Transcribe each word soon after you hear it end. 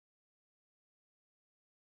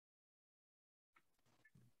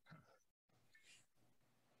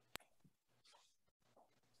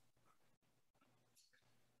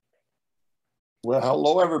Well,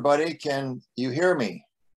 hello, everybody. Can you hear me?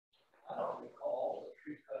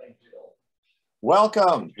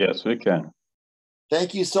 Welcome. Yes, we can.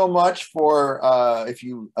 Thank you so much for, if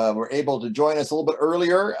you were able to join us a little bit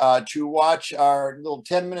earlier to watch our little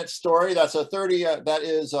 10-minute story. That's a 30, that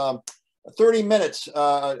is 30 minutes,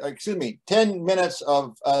 10 minutes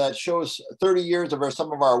of, that shows 30 years of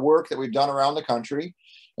some of our work that we've done around the country.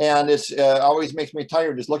 And it's always makes me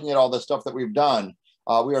tired just looking at all the stuff that we've done.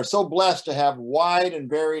 We are so blessed to have wide and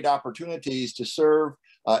varied opportunities to serve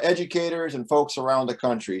educators and folks around the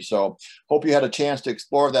country. So hope you had a chance to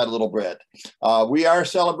explore that a little bit. We are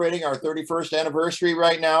celebrating our 31st anniversary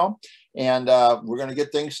right now, and we're going to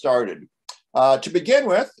get things started. To begin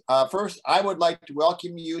with, first, I would like to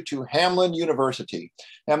welcome you to Hamline University.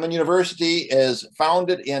 Hamline University is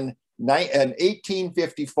founded in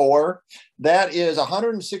 1854. That is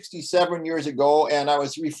 167 years ago, and I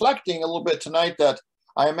was reflecting a little bit tonight that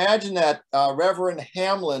I imagine that Reverend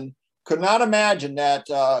Hamline could not imagine that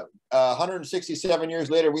 167 years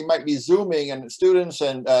later, we might be Zooming and students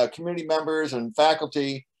and community members and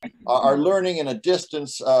faculty are learning in a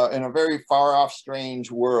distance in a very far off,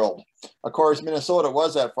 strange world. Of course, Minnesota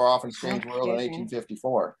was that far off and strange world in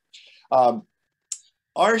 1854.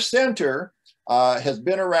 Our center has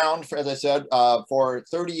been around, as I said, for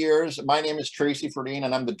 30 years. My name is Tracy Ferdine,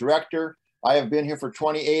 and I'm the director. I have been here for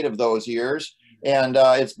 28 of those years. And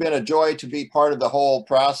it's been a joy to be part of the whole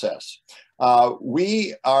process.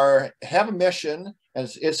 We have a mission,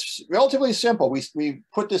 and it's relatively simple. We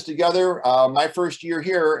put this together my first year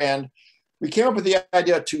here, and we came up with the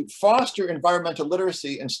idea to foster environmental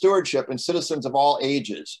literacy and stewardship in citizens of all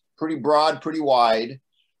ages. Pretty broad, pretty wide.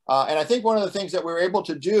 And I think one of the things that we're able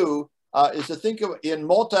to do is to think of in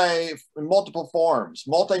multiple forms,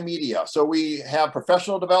 multimedia. So we have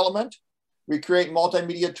professional development. We create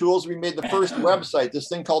multimedia tools. We made the first website. This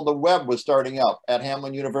thing called the web was starting up at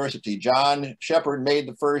Hamline University. John Shepard made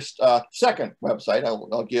the first, second website.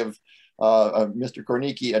 I'll give Mr.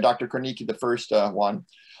 Kornicki, Dr. Kornicki, the first one.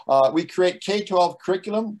 We create K-12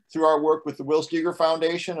 curriculum through our work with the Will Steger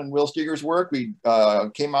Foundation and Will Steger's work. We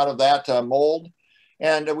came out of that mold.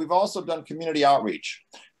 And we've also done community outreach.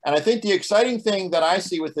 And I think the exciting thing that I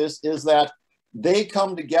see with this is that they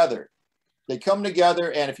come together. They come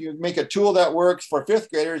together, and if you make a tool that works for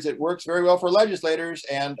fifth graders, it works very well for legislators.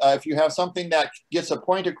 And if you have something that gets a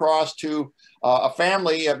point across to a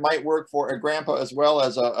family, it might work for a grandpa as well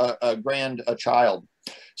as a grandchild.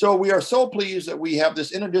 So we are so pleased that we have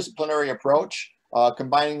this interdisciplinary approach,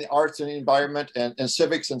 combining the arts and the environment and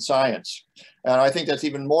civics and science. And I think that's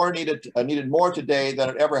even more needed more today than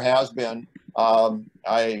it ever has been. Over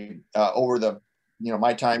the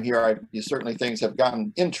my time here, certainly things have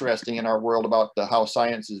gotten interesting in our world about how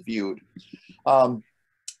science is viewed.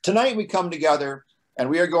 Tonight we come together and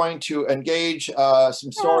we are going to engage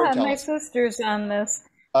some storytelling. My sister's on this.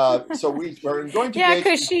 So we're going to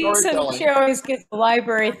because she always gets the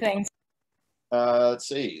library things. Let's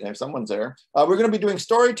see, if someone's there. We're going to be doing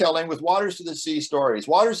storytelling with Waters to the Sea stories.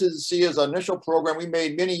 Waters to the Sea is an initial program we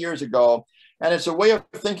made many years ago. And it's a way of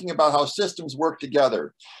thinking about how systems work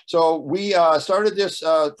together. So we started this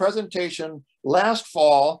presentation last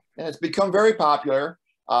fall, and it's become very popular.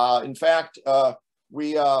 In fact,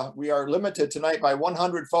 we are limited tonight by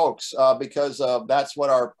 100 folks because that's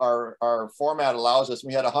what our format allows us.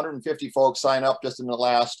 We had 150 folks sign up just in the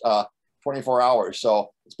last 24 hours.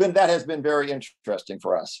 So that has been very interesting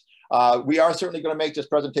for us. We are certainly going to make this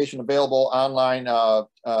presentation available online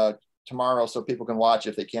tomorrow so people can watch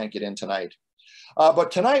if they can't get in tonight.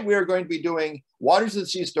 But tonight we are going to be doing Waters of the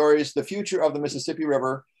Sea Stories, the Future of the Mississippi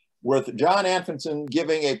River, with John Anfinson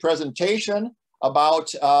giving a presentation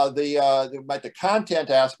about the content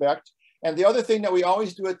aspect. And the other thing that we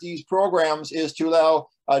always do at these programs is to allow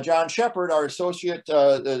John Shepard, our associate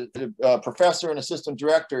professor and assistant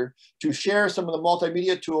director, to share some of the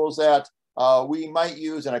multimedia tools that we might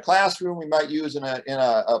use in a classroom, we might use in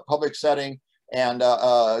a public setting, and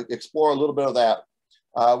explore a little bit of that.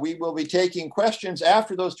 We will be taking questions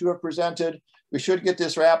after those two have presented. We should get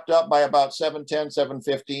this wrapped up by about 7:10,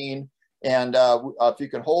 7:15. And if you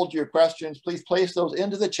can hold your questions, please place those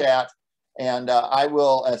into the chat. And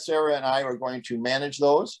Sarah and I are going to manage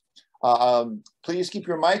those. Please keep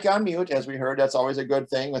your mic on mute, as we heard. That's always a good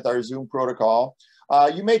thing with our Zoom protocol.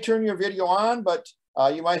 You may turn your video on, but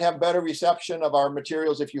you might have better reception of our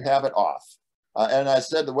materials if you have it off. And as I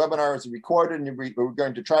said, the webinar is recorded, and we're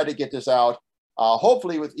going to try to get this out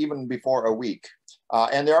hopefully even before a week.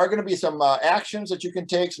 And there are going to be some actions that you can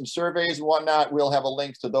take, some surveys and whatnot. We'll have a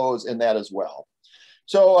link to those in that as well.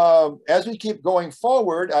 So as we keep going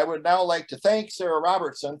forward, I would now like to thank Sarah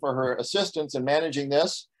Robertson for her assistance in managing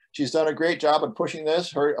this. She's done a great job of pushing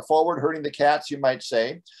this forward, herding the cats, you might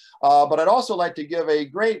say. But I'd also like to give a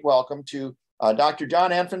great welcome to Dr.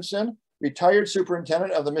 John Anfinson, retired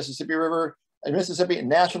superintendent of the Mississippi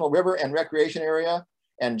National River and Recreation Area,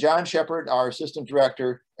 and John Shepard, our assistant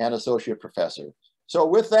director and associate professor. So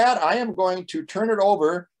with that, I am going to turn it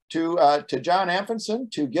over to John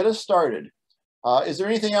Anfinson to get us started. Is there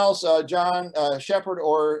anything else, John Shepard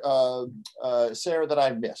or Sarah, that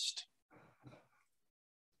I've missed?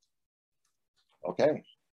 Okay.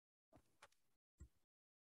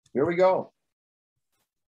 Here we go.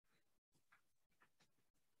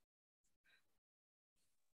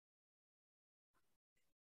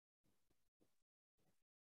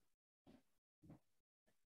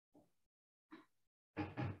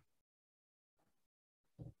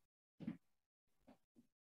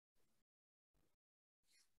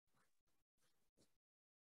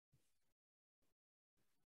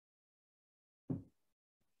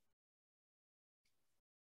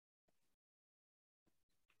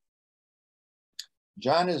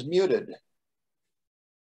 John is muted.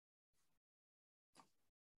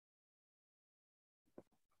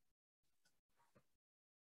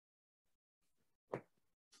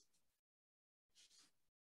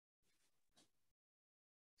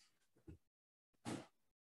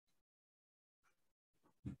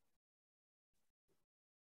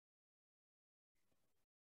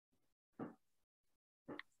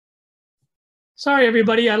 Sorry,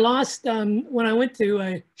 everybody. I lost, when I went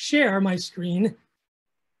to share my screen,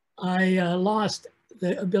 I lost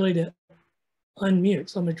the ability to unmute.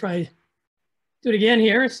 So I'm going to try do it again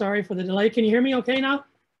here. Sorry for the delay. Can you hear me okay now?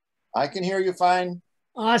 I can hear you fine.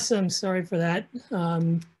 Awesome. Sorry for that. So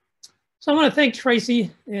I want to thank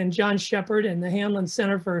Tracy and John Shepard and the Hamlin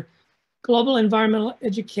Center for Global Environmental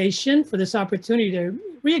Education for this opportunity to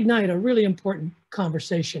reignite a really important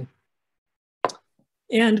conversation.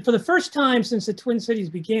 And for the first time since the Twin Cities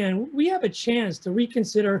began, we have a chance to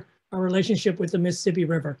reconsider our relationship with the Mississippi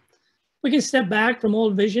River. We can step back from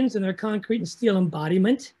old visions and their concrete and steel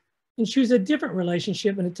embodiment and choose a different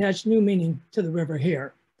relationship and attach new meaning to the river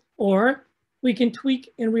here. Or we can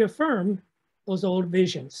tweak and reaffirm those old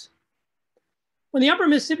visions. When the upper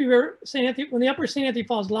Mississippi River, when the upper St. Anthony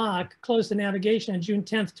Falls Lock closed to navigation on June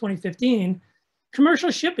 10th, 2015,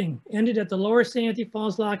 commercial shipping ended at the lower St. Anthony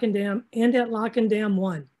Falls Lock and Dam and at Lock and Dam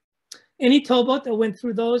 1. Any towboat that went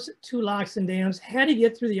through those two locks and dams had to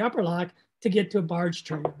get through the upper lock to get to a barge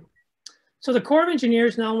terminal. So the Corps of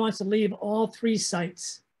Engineers now wants to leave all three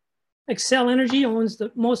sites. Xcel Energy owns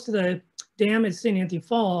most of the dam at St. Anthony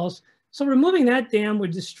Falls, so removing that dam would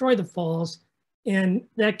destroy the falls, and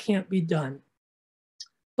that can't be done.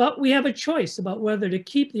 But we have a choice about whether to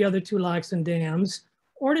keep the other two locks and dams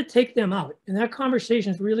or to take them out. And that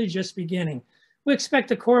conversation is really just beginning. We expect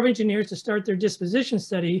the Corps of Engineers to start their disposition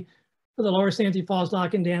study for the lower St. Anthony Falls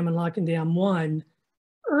Lock and Dam 1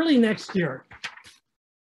 early next year.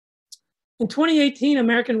 In 2018,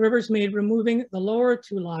 American Rivers made removing the lower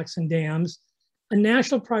two locks and dams a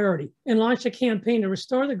national priority and launched a campaign to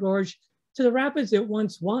restore the gorge to the rapids it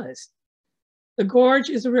once was. The gorge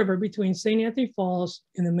is a river between St. Anthony Falls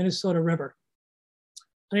and the Minnesota River.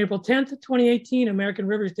 On April 10th, 2018, American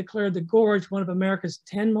Rivers declared the gorge one of America's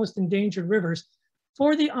 10 most endangered rivers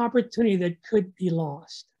for the opportunity that could be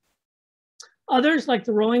lost. Others, like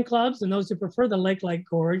the rowing clubs and those who prefer the lake-like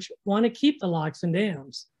gorge, want to keep the locks and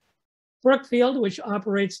dams. Brookfield, which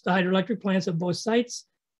operates the hydroelectric plants at both sites,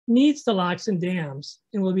 needs the locks and dams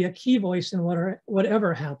and will be a key voice in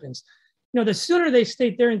whatever happens. You know, the sooner they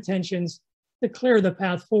state their intentions, the clearer the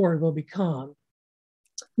path forward will become.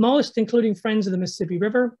 Most, including Friends of the Mississippi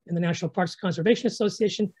River and the National Parks Conservation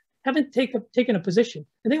Association, haven't taken a position,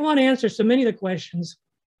 and they want to answer so many of the questions,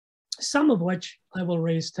 some of which I will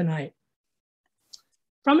raise tonight.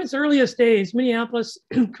 From its earliest days, Minneapolis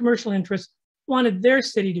commercial interests wanted their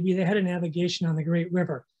city to be the head of navigation on the Great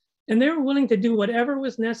River, and they were willing to do whatever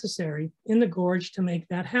was necessary in the gorge to make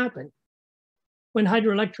that happen. When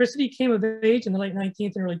hydroelectricity came of age in the late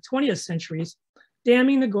 19th and early 20th centuries,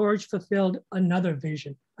 damming the gorge fulfilled another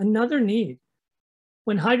vision, another need.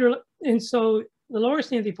 And so the lower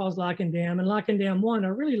St. Anthony Falls Lock and Dam 1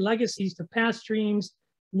 are really legacies to past dreams,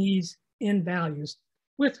 needs, and values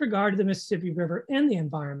with regard to the Mississippi River and the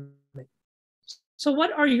environment. So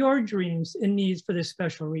what are your dreams and needs for this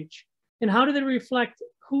special reach? And how do they reflect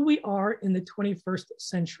who we are in the 21st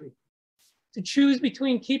century? To choose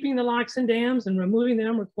between keeping the locks and dams and removing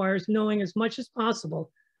them requires knowing as much as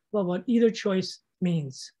possible about what either choice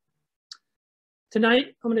means.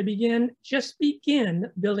 Tonight, I'm going to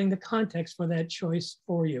begin building the context for that choice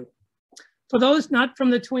for you. For those not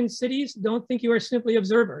from the Twin Cities, don't think you are simply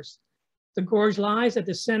observers. The gorge lies at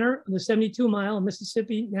the center of the 72-mile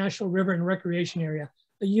Mississippi National River and Recreation Area,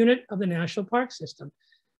 a unit of the National Park System.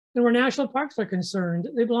 And where national parks are concerned,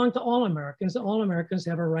 they belong to all Americans. All Americans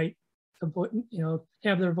have a right to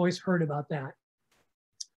have their voice heard about that.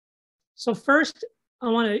 So first, I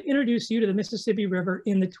want to introduce you to the Mississippi River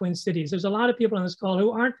in the Twin Cities. There's a lot of people on this call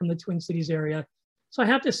who aren't from the Twin Cities area, so I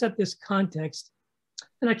have to set this context.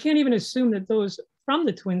 And I can't even assume that those from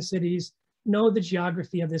the Twin Cities know the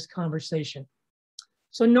geography of this conversation.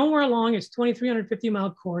 So nowhere along its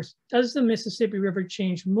 2,350-mile course does the Mississippi River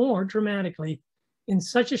change more dramatically in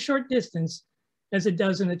such a short distance as it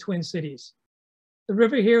does in the Twin Cities. The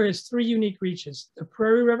river here has three unique reaches: the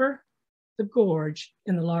Prairie River, the Gorge,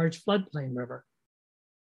 and the large floodplain river.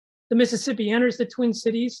 The Mississippi enters the Twin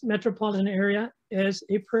Cities metropolitan area as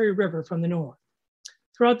a prairie river from the north.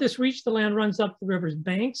 Throughout this reach, the land runs up the river's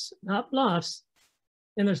banks, not bluffs,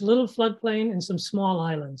 and there's little floodplain and some small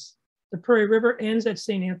islands. The Prairie River ends at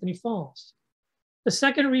St. Anthony Falls. The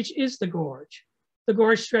second reach is the Gorge. The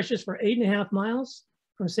gorge stretches for 8.5 miles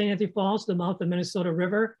from St. Anthony Falls to the mouth of the Minnesota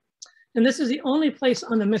River. And this is the only place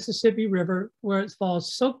on the Mississippi River where it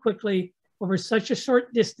falls so quickly over such a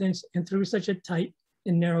short distance and through such a tight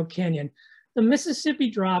and narrow canyon. The Mississippi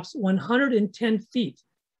drops 110 feet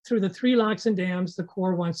through the 3 locks and dams the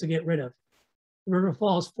Corps wants to get rid of. The river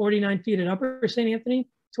falls 49 feet at Upper St. Anthony,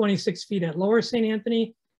 26 feet at Lower St.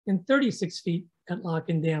 Anthony, and 36 feet at Lock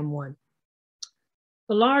and Dam 1.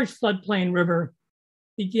 The large floodplain river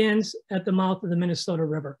begins at the mouth of the Minnesota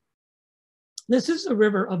River. This is the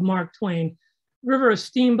river of Mark Twain, river of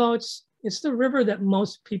steamboats. It's the river that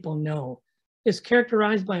most people know. It's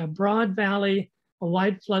characterized by a broad valley, a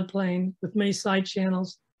wide floodplain with many side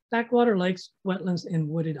channels, backwater lakes, wetlands, and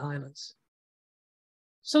wooded islands.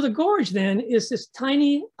 So the gorge then is this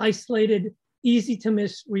tiny, isolated, easy to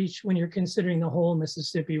miss reach when you're considering the whole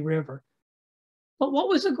Mississippi River. But what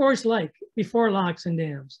was the gorge like before locks and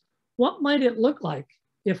dams? What might it look like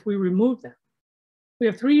if we remove them? We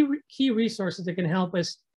have 3 key resources that can help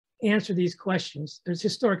us answer these questions. There's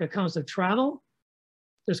historic accounts of travel,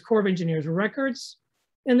 there's Corps of Engineers records,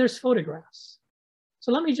 and there's photographs.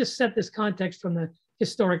 So let me just set this context from the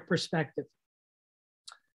historic perspective.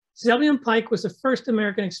 Zebulon Pike was the first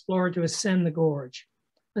American explorer to ascend the gorge.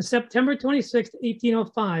 On September 26,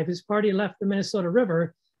 1805, his party left the Minnesota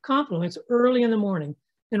River confluence early in the morning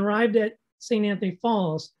and arrived at St. Anthony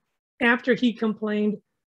Falls after he complained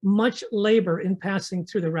much labor in passing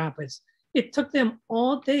through the rapids. It took them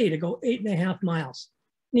all day to go 8.5 miles.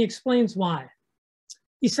 And he explains why.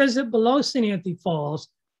 He says that below St. Anthony Falls,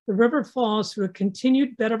 the river falls through a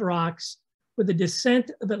continued bed of rocks with a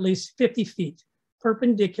descent of at least 50 feet,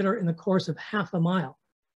 perpendicular in the course of half a mile.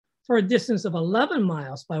 For a distance of 11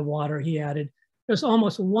 miles by water, he added, there's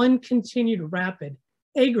almost one continued rapid,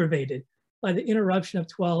 aggravated by the interruption of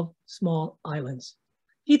 12 small islands.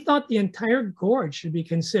 He thought the entire gorge should be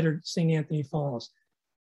considered St. Anthony Falls.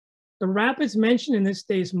 The rapids mentioned in this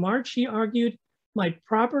day's march, he argued, might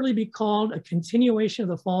properly be called a continuation of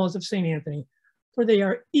the Falls of St. Anthony, for they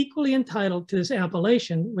are equally entitled to this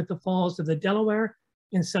appellation with the falls of the Delaware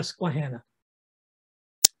and Susquehanna.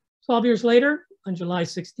 12 years later, on July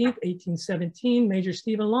 16, 1817, Major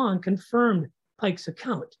Stephen Long confirmed Pike's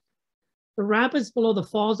account. The rapids below the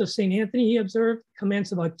Falls of St. Anthony, he observed,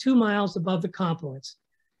 commence about 2 miles above the confluence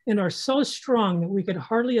and are so strong that we could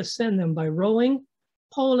hardly ascend them by rowing,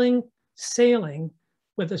 poling, sailing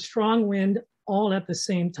with a strong wind all at the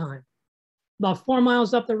same time. About 4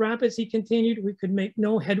 miles up the rapids, he continued, we could make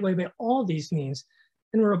no headway by all these means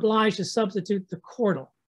and were obliged to substitute the cordle.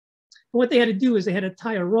 And what they had to do is they had to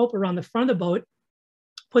tie a rope around the front of the boat,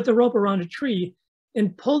 put the rope around a tree,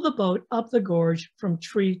 and pull the boat up the gorge from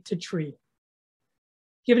tree to tree.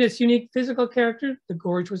 Given its unique physical character, the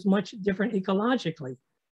gorge was much different ecologically.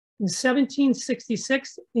 In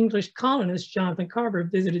 1766, English colonist Jonathan Carver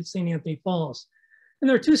visited St. Anthony Falls. And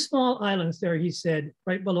there are 2 small islands there, he said,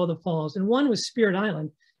 right below the falls. And one was Spirit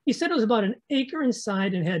Island. He said it was about 1 acre in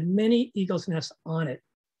size and had many eagle's nests on it.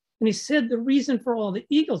 And he said the reason for all the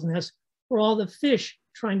eagle's nests were all the fish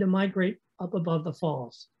trying to migrate up above the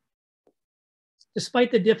falls.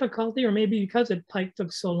 Despite the difficulty, or maybe because Pike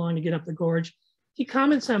took so long to get up the gorge, he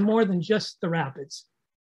comments on more than just the rapids.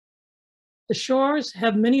 The shores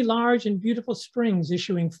have many large and beautiful springs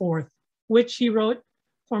issuing forth, which, he wrote,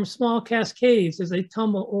 form small cascades as they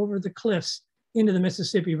tumble over the cliffs into the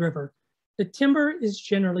Mississippi River. The timber is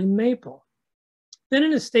generally maple. Then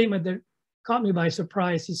in a statement that caught me by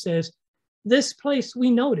surprise, he says, this place we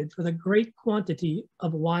noted for the great quantity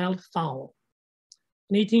of wild fowl.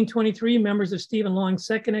 In 1823, members of Stephen Long's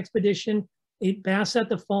second expedition ate bass at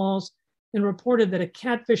the falls and reported that a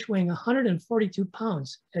catfish weighing 142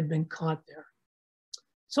 pounds had been caught there.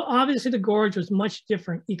 So obviously the gorge was much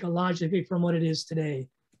different ecologically from what it is today.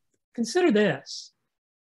 Consider this.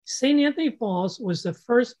 St. Anthony Falls was the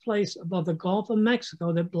first place above the Gulf of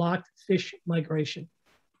Mexico that blocked fish migration.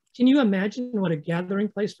 Can you imagine what a gathering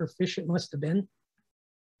place for fish it must have been?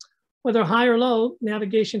 Whether high or low,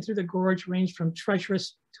 navigation through the gorge ranged from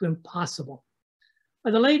treacherous to impossible. By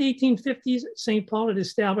the late 1850s, St. Paul had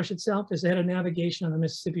established itself as the head of navigation on the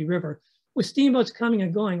Mississippi River, with steamboats coming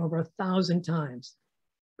and going over 1,000 times.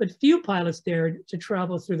 But few pilots dared to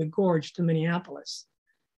travel through the gorge to Minneapolis.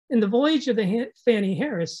 And the voyage of the Fanny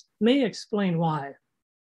Harris may explain why.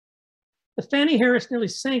 The Fanny Harris nearly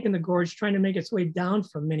sank in the gorge trying to make its way down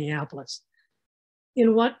from Minneapolis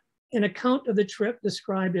in what an account of the trip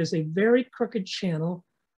described as a very crooked channel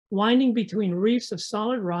winding between reefs of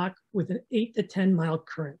solid rock with an 8 to 10 mile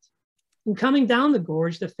current. In coming down the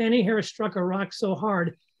gorge, the Fanny Harris struck a rock so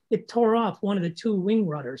hard it tore off one of the two wing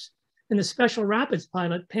rudders, and the special rapids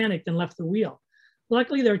pilot panicked and left the wheel.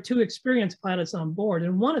 Luckily, there were two experienced pilots on board,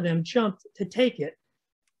 and one of them jumped to take it.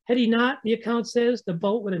 Had he not, the account says, the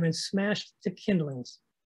boat would have been smashed to kindlings.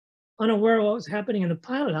 Unaware of what was happening in the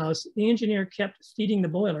pilot house, the engineer kept feeding the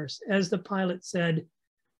boilers, as the pilot said,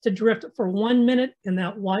 to drift for 1 minute and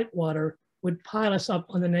that white water would pile us up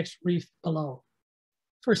on the next reef below.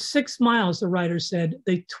 For 6 miles, the writer said,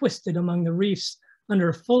 they twisted among the reefs under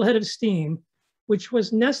a full head of steam, which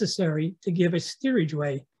was necessary to give a steerage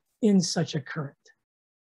way in such a current.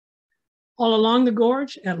 All along the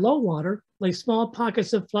gorge, at low water, lay small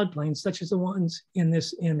pockets of floodplains, such as the ones in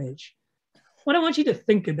this image. What I want you to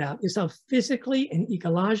think about is how physically and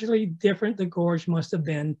ecologically different the gorge must have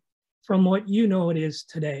been from what you know it is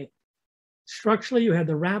today. Structurally, you had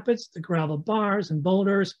the rapids, the gravel bars and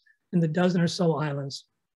boulders, and the dozen or so islands.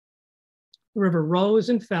 The river rose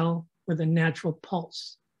and fell with a natural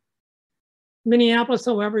pulse. Minneapolis,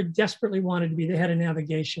 however, desperately wanted to be the head of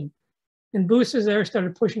navigation, and boosters there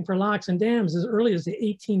started pushing for locks and dams as early as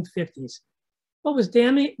the 1850s. But was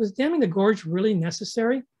damming the gorge really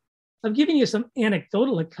necessary? I've given you some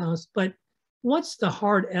anecdotal accounts, but what's the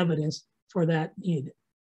hard evidence for that need?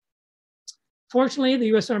 Fortunately, the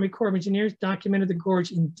U.S. Army Corps of Engineers documented the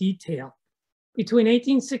gorge in detail. Between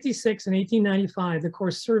 1866 and 1895, the Corps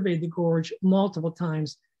surveyed the gorge multiple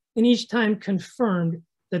times, and each time confirmed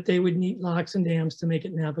that they would need locks and dams to make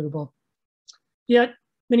it navigable. Yet,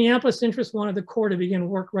 Minneapolis interests wanted the Corps to begin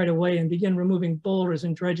work right away and begin removing boulders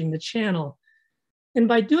and dredging the channel. And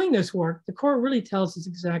by doing this work, the Corps really tells us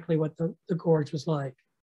exactly what the gorge was like.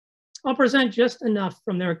 I'll present just enough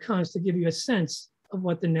from their accounts to give you a sense of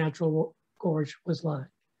what the natural gorge was like.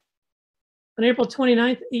 On April 29,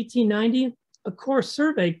 1890, a Corps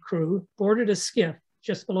survey crew boarded a skiff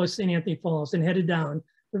just below St. Anthony Falls and headed down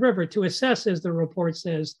the river to assess, as the report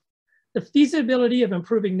says, the feasibility of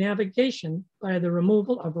improving navigation by the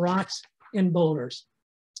removal of rocks and boulders.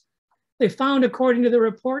 They found, according to the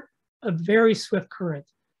report, a very swift current.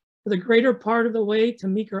 For the greater part of the way to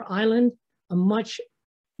Meeker Island,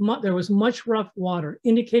 there was much rough water,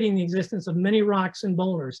 indicating the existence of many rocks and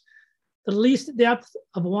boulders. The least depth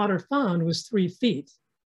of water found was 3 feet.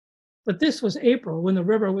 But this was April, when the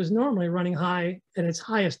river was normally running high at its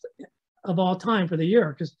highest of all time for the year,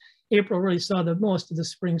 because April really saw the most of the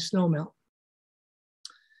spring snowmelt.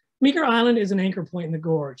 Meeker Island is an anchor point in the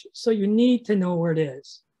gorge, so you need to know where it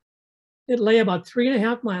is. It lay about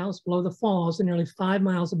 3.5 miles below the falls and nearly 5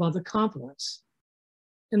 miles above the confluence.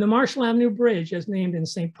 And the Marshall Avenue Bridge, as named in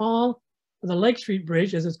St. Paul, or the Lake Street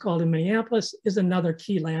Bridge, as it's called in Minneapolis, is another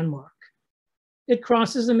key landmark. It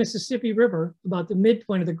crosses the Mississippi River about the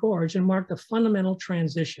midpoint of the gorge and marked a fundamental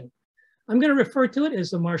transition. I'm going to refer to it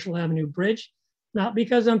as the Marshall Avenue Bridge, not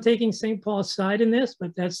because I'm taking St. Paul's side in this,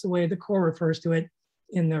 but that's the way the Corps refers to it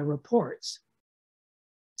in their reports.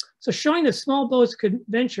 So showing that small boats could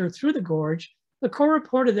venture through the gorge, the Corps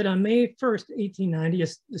reported that on May 1st, 1890,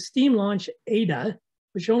 the steam launch Ada,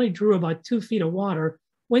 which only drew about 2 feet of water,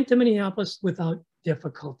 went to Minneapolis without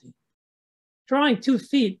difficulty. Drawing 2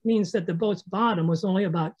 feet means that the boat's bottom was only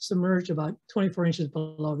submerged about 24 inches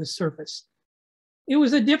below the surface. It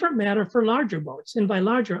was a different matter for larger boats, and by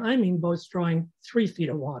larger, I mean boats drawing 3 feet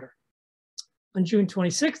of water. On June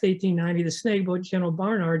 26, 1890, the snag boat General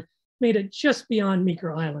Barnard made it just beyond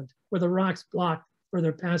Meeker Island, where the rocks blocked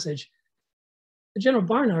further passage. The General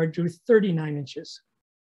Barnard drew 39 inches.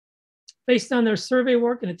 Based on their survey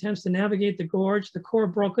work and attempts to navigate the gorge, the Corps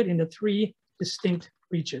broke it into 3 distinct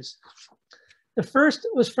reaches. The first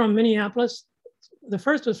was from the Minneapolis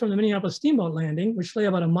steamboat landing, which lay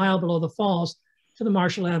about a mile below the falls, to the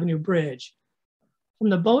Marshall Avenue Bridge. From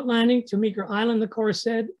the boat landing to Meeker Island, the Corps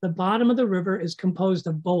said, the bottom of the river is composed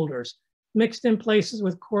of boulders, mixed in places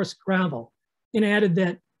with coarse gravel, and added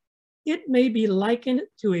that it may be likened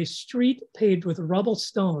to a street paved with rubble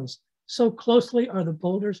stones, so closely are the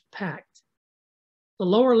boulders packed. The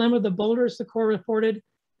lower limb of the boulders, the Corps reported,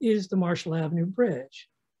 is the Marshall Avenue Bridge.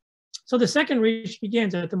 So the second reach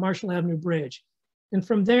begins at the Marshall Avenue Bridge. And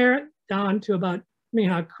from there down to about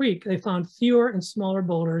Minnehaha Creek, they found fewer and smaller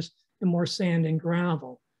boulders and more sand and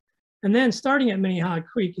gravel. And then starting at Minnehaha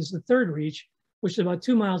Creek is the third reach, which is about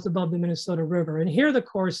 2 miles above the Minnesota River. And here the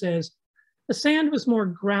Corps says the sand was more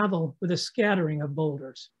gravel with a scattering of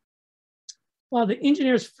boulders. While the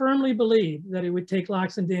engineers firmly believed that it would take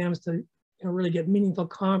locks and dams to really get meaningful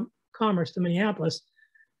commerce to Minneapolis,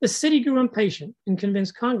 the city grew impatient and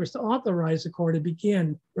convinced Congress to authorize the Corps to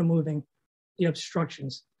begin removing the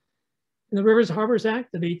obstructions. In the Rivers Harbors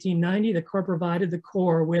Act of 1890, the Corps provided the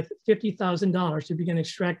Corps with $50,000 to begin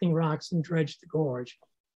extracting rocks and dredge the gorge.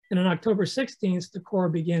 And on October 16th, the Corps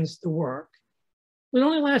begins the work. It would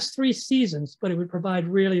only last 3 seasons, but it would provide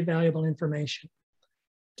really valuable information.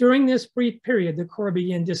 During this brief period, the Corps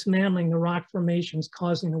began dismantling the rock formations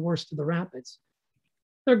causing the worst of the rapids.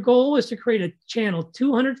 Their goal was to create a channel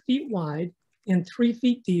 200 feet wide and 3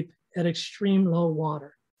 feet deep at extreme low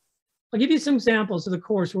water. I'll give you some examples of the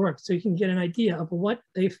Corps' work so you can get an idea of what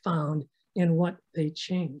they found and what they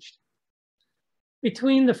changed.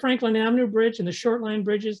 Between the Franklin Avenue Bridge and the Short Line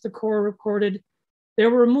bridges, the Corps recorded they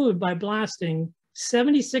were removed by blasting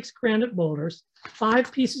 76 granite boulders,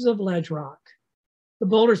 5 pieces of ledge rock. The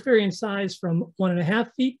boulders vary in size from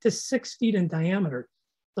 1.5 feet to 6 feet in diameter.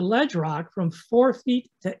 The ledge rock from 4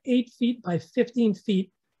 feet to 8 feet by 15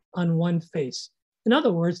 feet on one face. In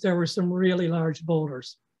other words, there were some really large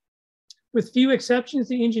boulders. With few exceptions,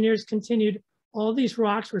 the engineers continued, all these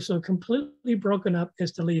rocks were so completely broken up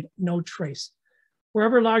as to leave no trace.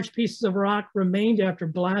 Wherever large pieces of rock remained after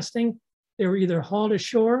blasting, they were either hauled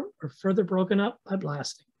ashore or further broken up by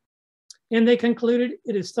blasting. And they concluded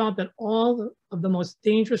it is thought that all of the most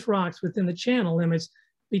dangerous rocks within the channel limits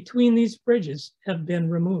between these bridges have been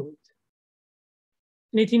removed.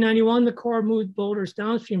 In 1891, the Corps moved boulders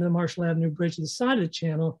downstream of the Marshall Avenue Bridge to the side of the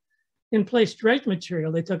channel and placed dredge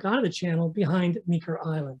material they took out of the channel behind Meeker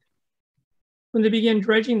Island. When they began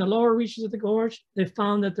dredging the lower reaches of the gorge, they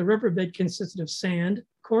found that the riverbed consisted of sand,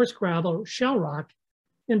 coarse gravel, shell rock,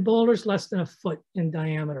 and boulders less than 1 foot in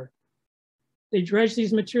diameter. They dredged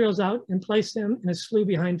these materials out and placed them in a slough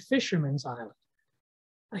behind Fisherman's Island.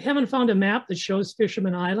 I haven't found a map that shows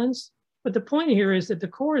Fisherman Islands, but the point here is that the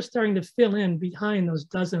Corps is starting to fill in behind those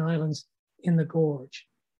dozen islands in the gorge.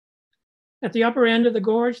 At the upper end of the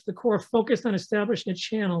gorge, the Corps focused on establishing a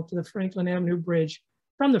channel to the Franklin Avenue Bridge,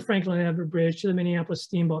 from the Franklin Avenue Bridge to the Minneapolis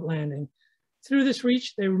Steamboat Landing. Through this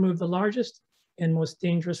reach, they removed the largest and most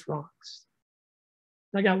dangerous rocks.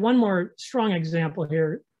 I got one more strong example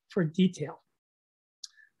here for detail.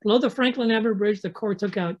 Below the Franklin Avenue Bridge, the Corps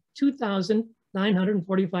took out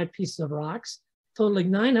 2,945 pieces of rocks, totaling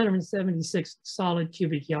 976 solid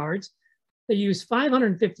cubic yards. They used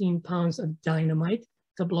 515 pounds of dynamite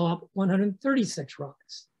to blow up 136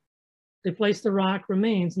 rocks. They placed the rock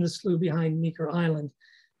remains in the slough behind Meeker Island.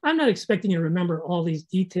 I'm not expecting you to remember all these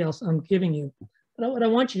details I'm giving you, but what I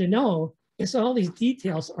want you to know is all these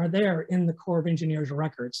details are there in the Corps of Engineers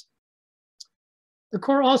records. The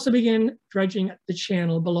Corps also began dredging the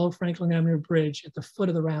channel below Franklin Avenue Bridge at the foot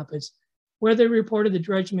of the rapids, where they reported the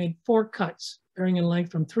dredge made 4 cuts, varying in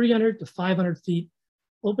length from 300 to 500 feet,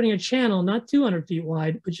 opening a channel not 200 feet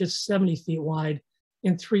wide, but just 70 feet wide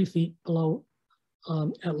and 3 feet below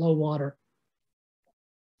at low water.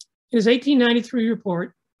 In his 1893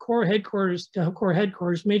 report, Corps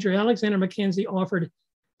headquarters, Major Alexander Mackenzie offered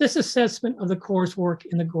this assessment of the Corps' work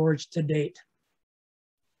in the gorge to date.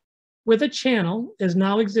 With a channel as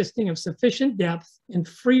now existing of sufficient depth and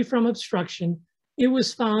free from obstruction, it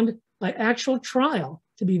was found by actual trial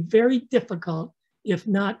to be very difficult, if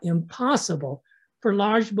not impossible, for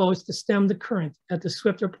large boats to stem the current at the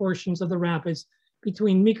swifter portions of the rapids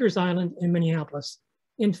between Meeker's Island and Minneapolis.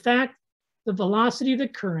 In fact, the velocity of the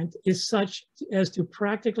current is such as to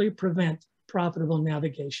practically prevent profitable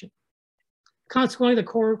navigation. Consequently, the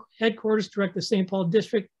Corps headquarters direct the St. Paul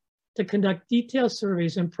District to conduct detailed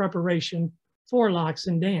surveys in preparation for locks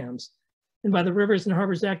and dams. And by the Rivers and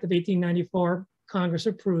Harbors Act of 1894, Congress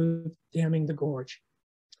approved damming the gorge.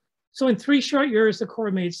 So in 3 short years, the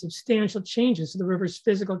Corps made substantial changes to the river's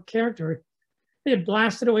physical character. They had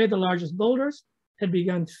blasted away the largest boulders, had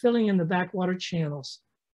begun filling in the backwater channels.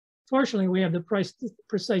 Fortunately, we have the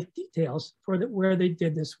precise details for where they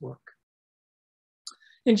did this work.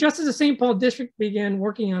 And just as the St. Paul District began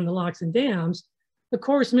working on the locks and dams, The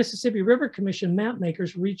Corps Mississippi River Commission map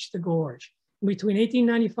makers reached the gorge. Between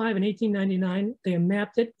 1895 and 1899, they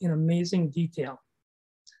mapped it in amazing detail.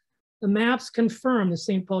 The maps confirm the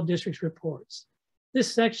St. Paul District's reports.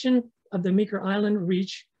 This section of the Meeker Island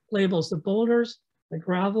Reach labels the boulders, the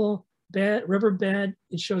gravel bed, riverbed.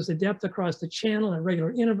 It shows the depth across the channel at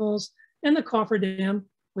regular intervals, and the coffer dam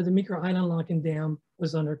where the Meeker Island Lock and Dam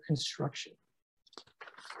was under construction.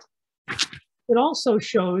 It also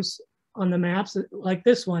shows on the maps, like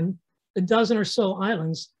this one, a dozen or so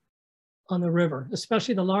islands on the river,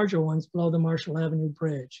 especially the larger ones below the Marshall Avenue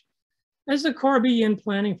Bridge. As the Corps began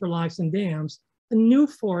planning for locks and dams, a new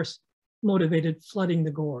force motivated flooding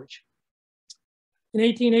the gorge. In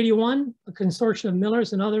 1881, a consortium of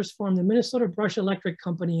millers and others formed the Minnesota Brush Electric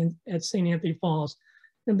Company at St. Anthony Falls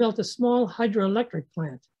and built a small hydroelectric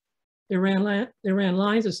plant. They ran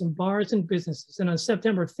lines of some bars and businesses, and on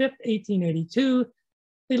September 5th, 1882,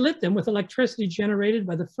 they lit them with electricity generated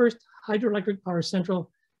by the first hydroelectric power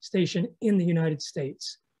central station in the United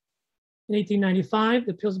States. In 1895,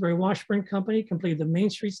 the Pillsbury Washburn Company completed the Main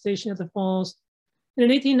Street station at the falls. And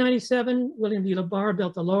in 1897, William D. LaBarre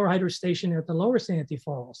built the lower hydro station at the lower St. Anthony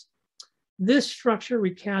Falls. This structure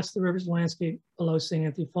recast the river's landscape below St.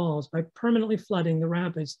 Anthony Falls by permanently flooding the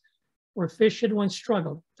rapids where fish had once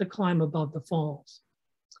struggled to climb above the falls.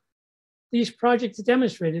 These projects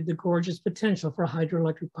demonstrated the gorge's potential for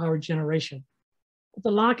hydroelectric power generation. But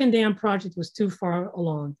the Lock and Dam project was too far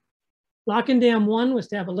along. Lock and Dam 1 was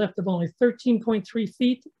to have a lift of only 13.3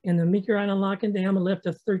 feet, and the Meeker Island Lock and Dam a lift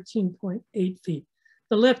of 13.8 feet.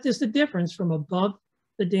 The lift is the difference from above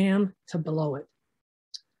the dam to below it.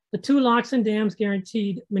 The two locks and dams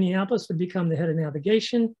guaranteed Minneapolis would become the head of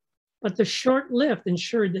navigation, but the short lift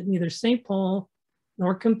ensured that neither St. Paul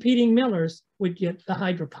nor competing millers would get the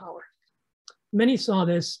hydropower. Many saw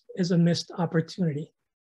this as a missed opportunity.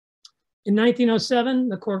 In 1907,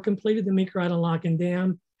 the Corps completed the Meeker Island Lock and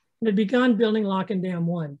Dam and had begun building Lock and Dam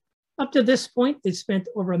 1. Up to this point, they'd spent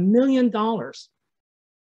over $1 million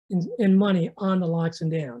in money on the locks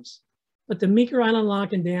and dams. But the Meeker Island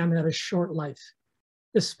Lock and Dam had a short life.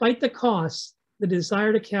 Despite the costs, the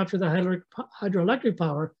desire to capture the hydroelectric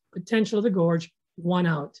power potential of the gorge won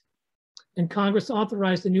out. And Congress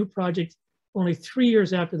authorized a new project only 3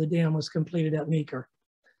 years after the dam was completed at Meeker.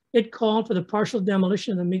 It called for the partial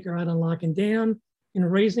demolition of the Meeker Island Lock and Dam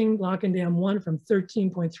and raising Lock and Dam 1 from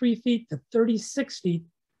 13.3 feet to 36 feet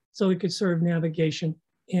so it could serve navigation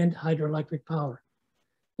and hydroelectric power.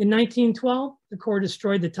 In 1912, the Corps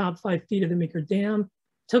destroyed the top 5 feet of the Meeker Dam,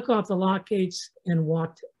 took off the lock gates, and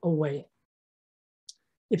walked away.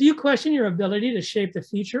 If you question your ability to shape the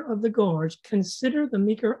future of the gorge, consider the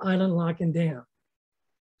Meeker Island Lock and Dam.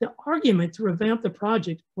 The argument to revamp the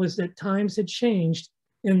project was that times had changed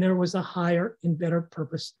and there was a higher and better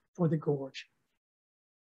purpose for the gorge.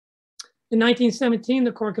 In 1917,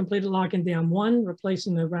 the Corps completed Lock and Dam 1,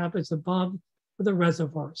 replacing the rapids above with a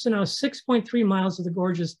reservoir. So now 6.3 miles of the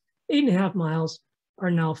gorge's 8.5 miles are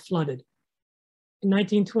now flooded. In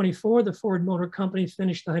 1924, the Ford Motor Company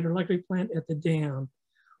finished the hydroelectric plant at the dam.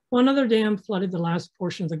 One other dam flooded the last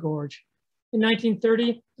portion of the gorge. In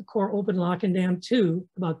 1930, the Corps opened Lock and Dam 2,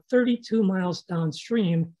 about 32 miles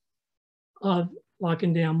downstream of Lock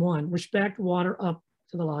and Dam 1, which backed water up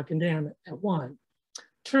to the Lock and Dam at 1,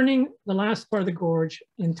 turning the last part of the gorge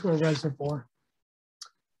into a reservoir.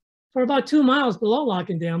 For about 2 miles below Lock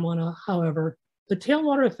and Dam 1, however, the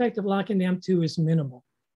tailwater effect of Lock and Dam 2 is minimal.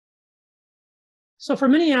 So for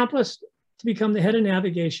Minneapolis to become the head of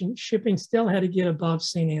navigation, shipping still had to get above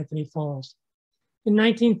St. Anthony Falls. In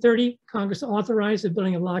 1930, Congress authorized the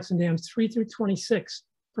building of locks and dams 3 through 26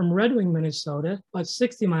 from Red Wing, Minnesota, about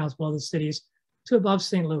 60 miles below the cities, to above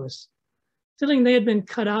St. Louis. Feeling they had been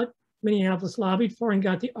cut out, Minneapolis lobbied for and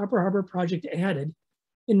got the Upper Harbor Project added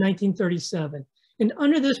in 1937. And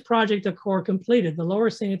under this project, the Corps completed the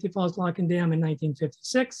Lower St. Anthony Falls Lock and Dam in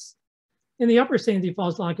 1956 and the Upper St. Anthony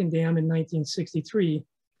Falls Lock and Dam in 1963,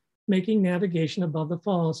 making navigation above the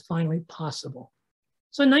falls finally possible.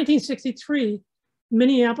 So in 1963,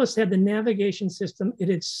 Minneapolis had the navigation system it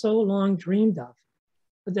had so long dreamed of,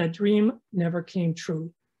 but that dream never came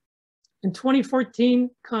true. In 2014,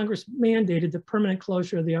 Congress mandated the permanent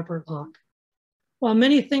closure of the upper lock. While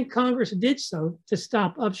many think Congress did so to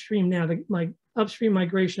stop upstream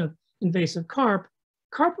migration of invasive carp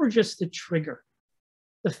were just the trigger.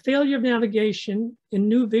 The failure of navigation and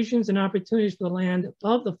new visions and opportunities for the land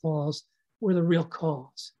above the falls were the real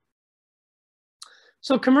cause.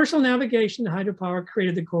 So commercial navigation and hydropower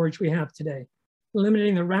created the gorge we have today,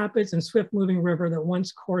 eliminating the rapids and swift-moving river that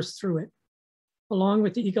once coursed through it, along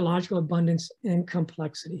with the ecological abundance and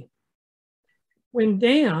complexity. When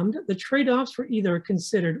dammed, the trade-offs were either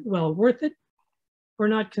considered well worth it or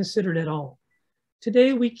not considered at all.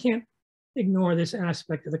 Today, we can't ignore this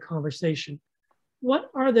aspect of the conversation. What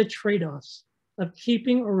are the trade-offs of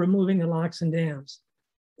keeping or removing the locks and dams?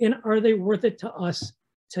 And are they worth it to us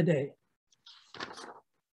today?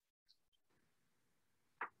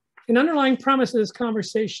 An underlying premise of this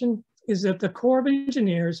conversation is that the Corps of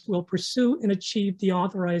Engineers will pursue and achieve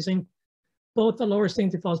deauthorizing both the Lower St.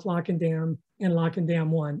 Anthony Falls Lock and Dam and Lock and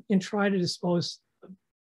Dam 1 and try to dispose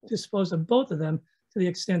of both of them to the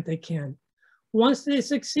extent they can. Once they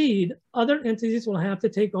succeed, other entities will have to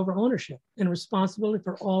take over ownership and responsibility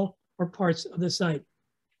for all or parts of the site.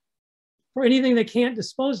 For anything they can't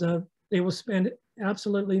dispose of, they will spend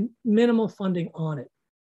absolutely minimal funding on it.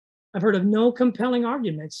 I've heard of no compelling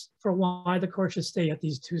arguments for why the Corps should stay at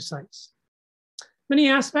these two sites. Many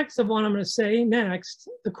aspects of what I'm going to say next,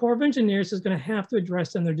 the Corps of Engineers is going to have to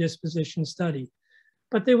address in their disposition study,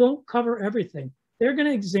 but they won't cover everything. They're going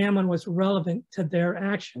to examine what's relevant to their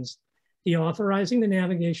actions, deauthorizing the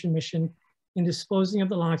navigation mission and disposing of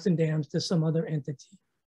the locks and dams to some other entity.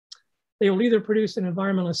 They will either produce an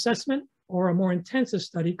environmental assessment or a more intensive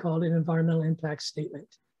study called an environmental impact statement.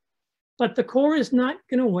 But the Corps is not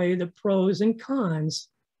going to weigh the pros and cons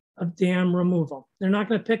of dam removal. They're not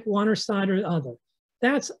going to pick one side or the other.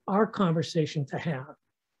 That's our conversation to have.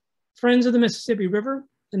 Friends of the Mississippi River,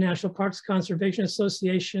 the National Parks Conservation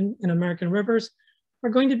Association, and American Rivers are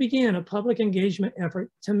going to begin a public engagement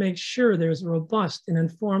effort to make sure there's a robust and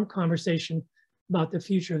informed conversation about the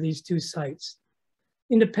future of these two sites.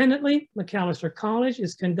 Independently, Macalester College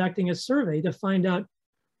is conducting a survey to find out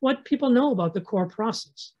what people know about the Corps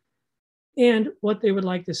process and what they would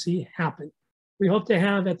like to see happen. We hope to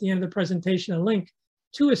have at the end of the presentation a link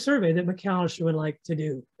to a survey that Macalester would like to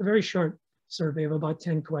do, a very short survey of about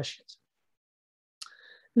 10 questions.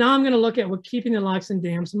 Now I'm going to look at what keeping the locks and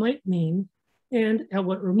dams might mean and at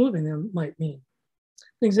what removing them might mean.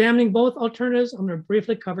 In examining both alternatives, I'm going to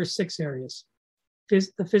briefly cover 6 areas: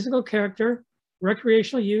 the physical character,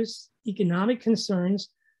 recreational use, economic concerns,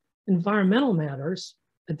 environmental matters,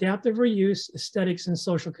 adaptive reuse, aesthetics, and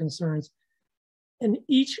social concerns. And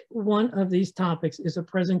each one of these topics is a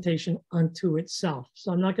presentation unto itself.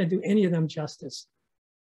 So I'm not going to do any of them justice.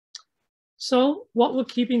 So what will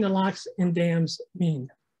keeping the locks and dams mean?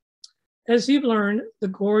 As you've learned, the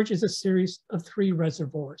gorge is a series of 3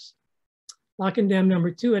 reservoirs. Lock and Dam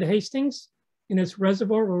number 2 at Hastings, and its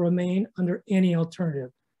reservoir will remain under any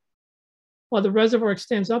alternative. While the reservoir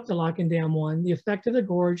extends up to Lock and Dam 1, the effect of the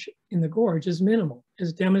gorge in the gorge is minimal,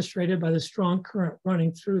 as demonstrated by the strong current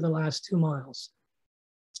running through the last 2 miles.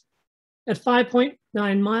 At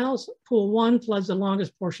 5.9 miles, Pool 1 floods the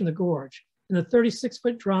longest portion of the gorge, and the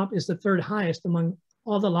 36-foot drop is the 3rd highest among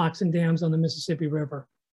all the locks and dams on the Mississippi River.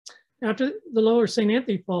 After the Lower St.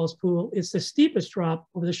 Anthony Falls Pool, it's the steepest drop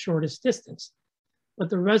over the shortest distance. But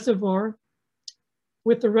the reservoir,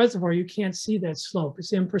 with the reservoir, you can't see that slope.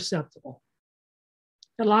 It's imperceptible.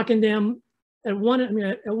 At Lock and Dam, at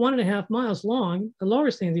 1.5 miles long, the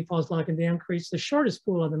Lower St. Anthony Falls Lock and Dam creates the shortest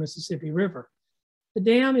pool of the Mississippi River. The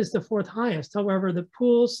dam is the 4th highest. However, the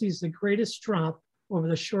pool sees the greatest drop over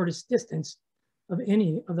the shortest distance of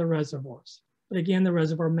any of the reservoirs. But again, the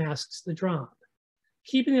reservoir masks the drop.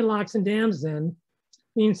 Keeping the locks and dams then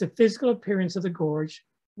means the physical appearance of the gorge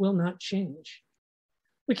will not change.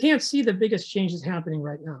 We can't see the biggest changes happening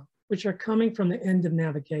right now, which are coming from the end of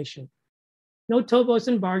navigation. No towboats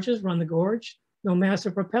and barges run the gorge. No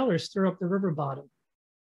massive propellers stir up the river bottom.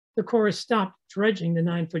 The Corps has stopped dredging the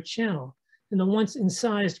 9-foot channel, and the once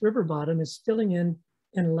incised river bottom is filling in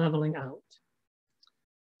and leveling out.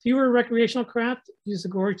 Fewer recreational craft use the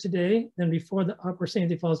gorge today than before the Upper St.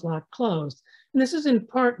 Anthony Falls Lock closed. And this is in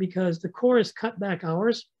part because the Corps has cut back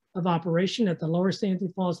hours of operation at the Lower St.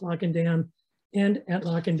 Anthony Falls Lock and Dam and at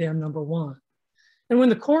Lock and Dam number 1. And when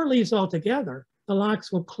the Corps leaves altogether, the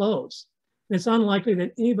locks will close. And it's unlikely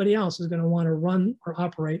that anybody else is going to want to run or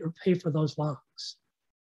operate or pay for those locks.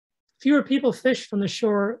 Fewer people fish from the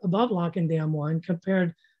shore above Lock and Dam 1 compared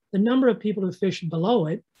to the number of people who fish below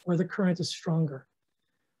it where the current is stronger.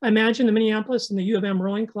 I imagine the Minneapolis and the U of M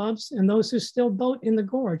rowing clubs and those who still boat in the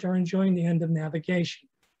gorge are enjoying the end of navigation.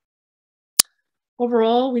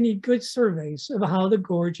 Overall, we need good surveys of how the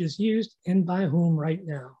gorge is used and by whom right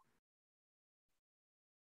now.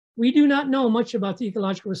 We do not know much about the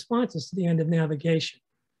ecological responses to the end of navigation.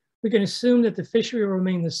 We can assume that the fishery will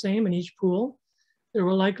remain the same in each pool. There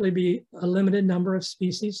will likely be a limited number of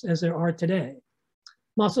species as there are today.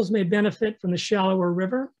 Mussels may benefit from the shallower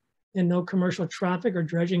river and no commercial traffic or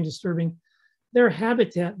dredging disturbing their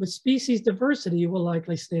habitat, but species diversity will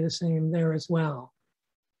likely stay the same there as well.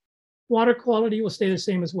 Water quality will stay the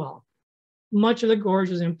same as well. Much of the gorge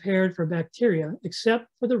is impaired for bacteria, except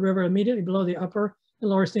for the river immediately below the upper and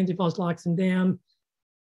lower St. Anthony Falls Locks and Dam,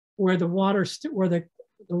 where the water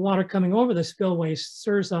coming over the spillway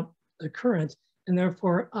stirs up the current and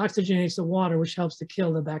therefore oxygenates the water, which helps to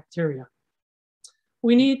kill the bacteria.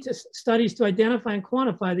 We need studies to identify and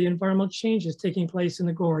quantify the environmental changes taking place in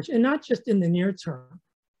the gorge, and not just in the near term.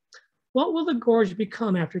 What will the gorge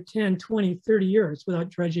become after 10, 20, 30 years without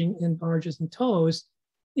dredging in barges and tows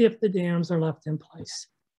if the dams are left in place?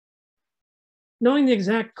 Knowing the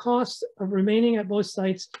exact costs of remaining at both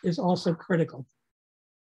sites is also critical.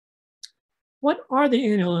 What are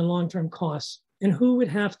the annual and long-term costs, and who would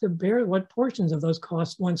have to bear what portions of those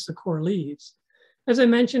costs once the Corps leaves? As I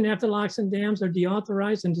mentioned, after locks and dams are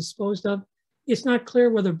deauthorized and disposed of, it's not clear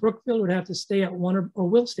whether Brookfield would have to stay at one or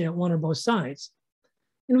will stay at one or both sides.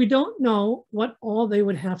 And we don't know what all they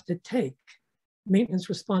would have to take maintenance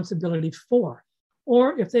responsibility for,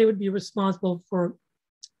 or if they would be responsible for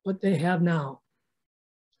what they have now.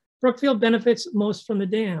 Brookfield benefits most from the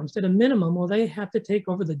dams. At a minimum, will they have to take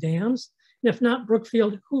over the dams? And if not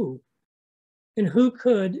Brookfield, who? And who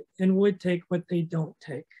could and would take what they don't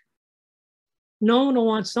take? No one will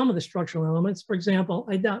want some of the structural elements. For example,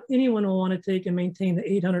 I doubt anyone will want to take and maintain the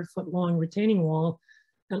 800-foot-long retaining wall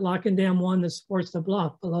at Lock and Dam 1 that supports the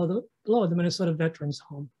bluff below the Minnesota Veterans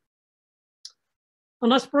Home.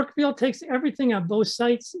 Unless Brookfield takes everything at both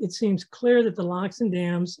sites, it seems clear that the locks and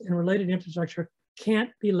dams and related infrastructure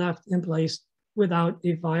can't be left in place without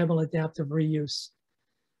a viable adaptive reuse.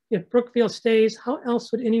 If Brookfield stays, how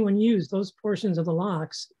else would anyone use those portions of the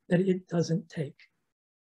locks that it doesn't take?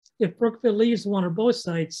 If Brookfield leaves one or both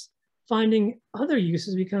sites, finding other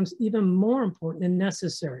uses becomes even more important and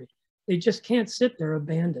necessary. They just can't sit there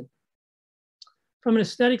abandoned. From an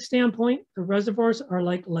aesthetic standpoint, the reservoirs are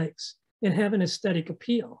like lakes and have an aesthetic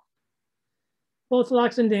appeal. Both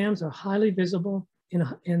locks and dams are highly visible and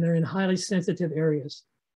they're in highly sensitive areas.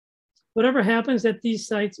 Whatever happens at these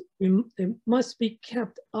sites, they must be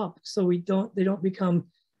kept up so they don't become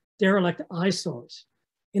derelict eyesores.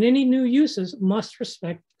 And any new uses must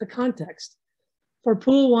respect the context. For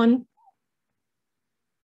pool one,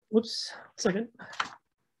 both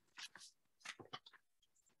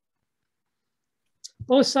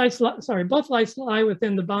sites lie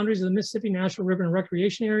within the boundaries of the Mississippi National River and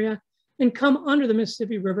Recreation Area and come under the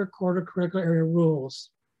Mississippi River Corridor Critical Area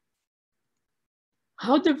rules.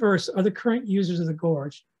 How diverse are the current users of the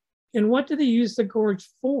gorge? And what do they use the gorge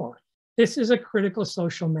for? This is a critical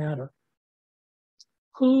social matter.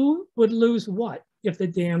 Who would lose what if the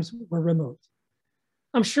dams were removed?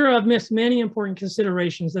 I'm sure I've missed many important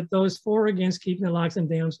considerations that those for or against keeping the locks and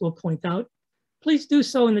dams will point out. Please do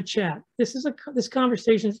so in the chat. This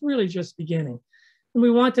conversation is really just beginning. And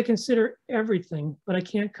we want to consider everything, but I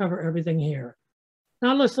can't cover everything here.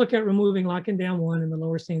 Now let's look at removing Lock and Dam 1 and the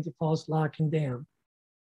Lower St. Anthony Falls Lock and Dam.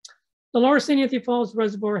 The Lower St. Anthony Falls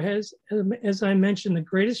Reservoir has, as I mentioned, the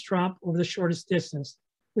greatest drop over the shortest distance,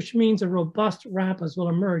 which means a robust rapids will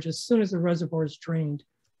emerge as soon as the reservoir is drained.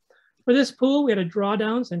 For this pool, we had a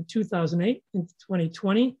drawdowns in 2008 and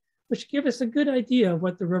 2020, which give us a good idea of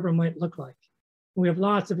what the river might look like. We have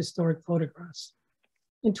lots of historic photographs.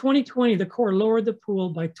 In 2020, the Corps lowered the pool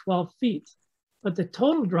by 12 feet, but the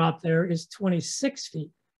total drop there is 26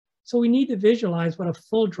 feet. So we need to visualize what a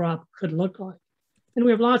full drop could look like. And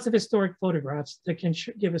we have lots of historic photographs that can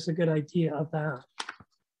give us a good idea of that.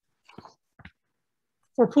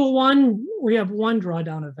 For pool one, we have one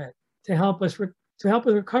drawdown event to help with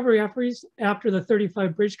recovery efforts after the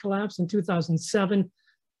 35 bridge collapse in 2007.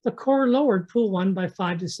 The Corps lowered pool one by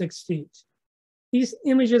 5 to 6 feet. These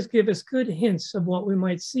images give us good hints of what we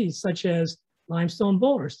might see, such as limestone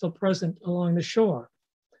boulders still present along the shore,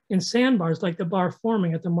 and sandbars like the bar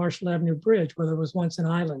forming at the Marshall Avenue Bridge where there was once an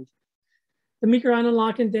island. The Meeker Island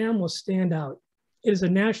Lock and Dam will stand out. It is a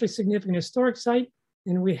nationally significant historic site,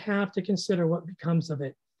 and we have to consider what becomes of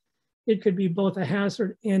it. It could be both a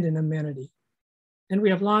hazard and an amenity. And we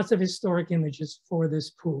have lots of historic images for this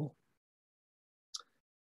pool.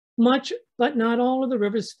 Much, but not all of the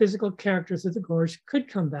river's physical characters of the gorge could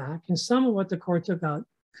come back, and some of what the Corps took out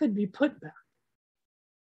could be put back.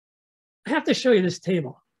 I have to show you this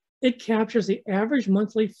table. It captures the average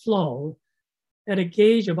monthly flow at a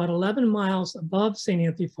gauge about 11 miles above St.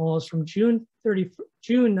 Anthony Falls from June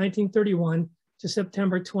 1931 to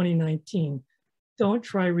September 2019. Don't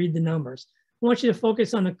try to read the numbers. I want you to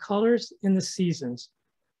focus on the colors and the seasons.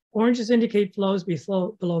 Oranges indicate flows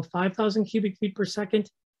below 5,000 cubic feet per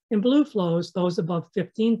second, and blue flows those above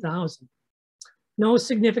 15,000. No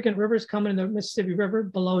significant rivers come into the Mississippi River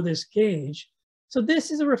below this gauge. So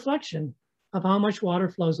this is a reflection of how much water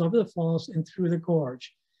flows over the falls and through the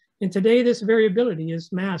gorge. And today, this variability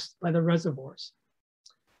is masked by the reservoirs.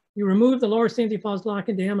 You remove the Lower St. Anthony Falls Lock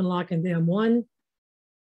and Dam and Lock and Dam 1,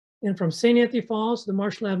 and from St. Anthony Falls to the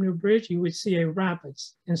Marshall Avenue Bridge, you would see a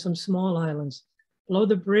rapids and some small islands. Below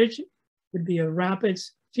the bridge would be a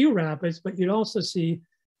rapids, few rapids, but you'd also see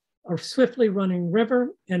a swiftly running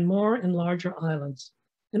river and more and larger islands.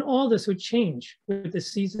 And all this would change with the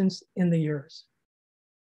seasons and the years.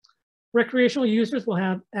 Recreational users will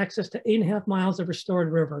have access to 8.5 miles of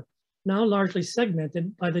restored river, now largely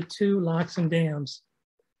segmented by the 2 locks and dams.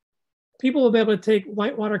 People will be able to take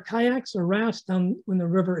whitewater kayaks or rafts down when the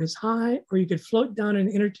river is high, or you could float down in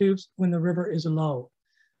inner tubes when the river is low.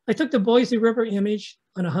 I took the Boise River image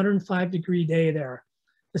on a 105-degree day there.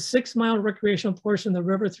 The 6-mile recreational portion of the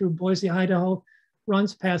river through Boise, Idaho,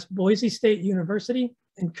 runs past Boise State University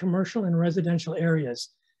and commercial and residential areas.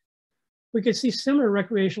 We could see similar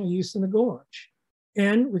recreational use in the gorge.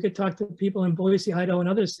 And we could talk to people in Boise, Idaho, and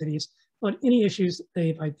other cities about any issues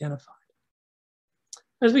they've identified.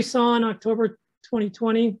 As we saw in October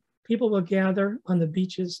 2020, people will gather on the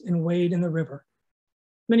beaches and wade in the river.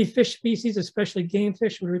 Many fish species, especially game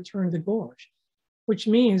fish, will return to the gorge, which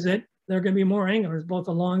means that there are going to be more anglers both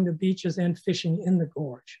along the beaches and fishing in the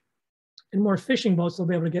gorge. And more fishing boats will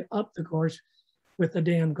be able to get up the gorge with the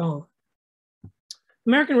dam gone.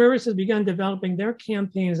 American Rivers has begun developing their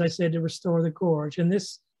campaign, as I said, to restore the gorge, and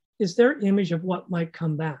this is their image of what might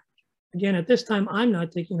come back. Again, at this time, I'm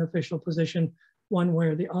not taking an official position one way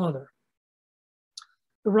or the other.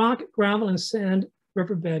 The rock, gravel, and sand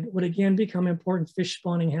riverbed would again become important fish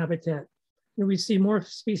spawning habitat. And we see more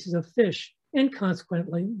species of fish and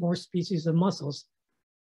consequently more species of mussels.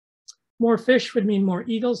 More fish would mean more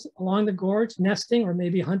eagles along the gorge, nesting or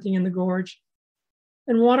maybe hunting in the gorge.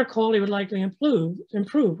 And water quality would likely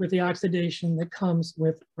improve with the oxidation that comes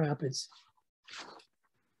with rapids.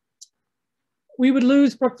 We would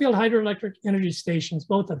lose Brookfield hydroelectric energy stations,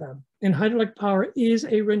 both of them. And hydroelectric power is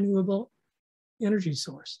a renewable energy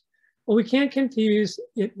source. But we can't confuse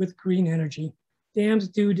it with green energy. Dams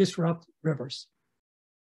do disrupt rivers.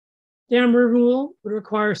 Dam removal would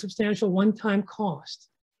require a substantial one-time cost.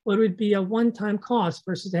 What would be a one-time cost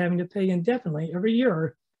versus having to pay indefinitely every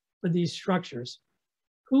year for these structures?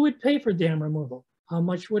 Who would pay for dam removal? How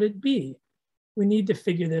much would it be? We need to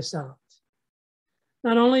figure this out.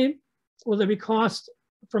 Not only will there be cost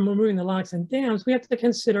from removing the locks and dams, we have to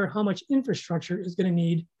consider how much infrastructure is going to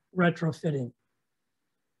need retrofitting.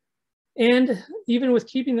 And even with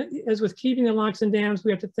keeping the locks and dams,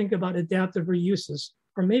 we have to think about adaptive reuses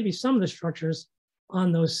for maybe some of the structures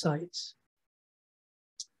on those sites.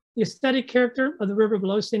 The aesthetic character of the river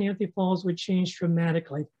below St. Anthony Falls would change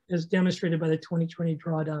dramatically, as demonstrated by the 2020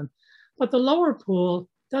 drawdown. But the lower pool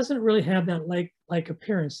doesn't really have that lake-like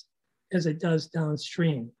appearance as it does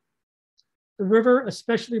downstream. The river,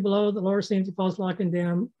 especially below the Lower St. Anthony Falls Lock and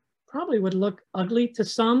Dam, probably would look ugly to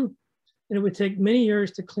some, and it would take many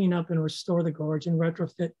years to clean up and restore the gorge and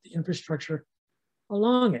retrofit the infrastructure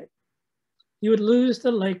along it. You would lose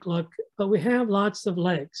the lake look, but we have lots of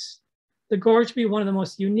lakes. The gorge would be one of the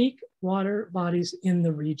most unique water bodies in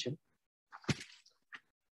the region.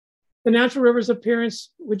 The natural river's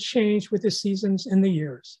appearance would change with the seasons and the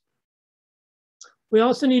years. We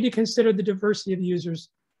also need to consider the diversity of users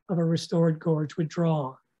of a restored gorge would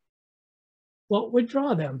draw. What would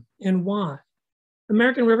draw them and why?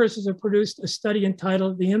 American Rivers has produced a study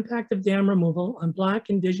entitled The Impact of Dam Removal on Black,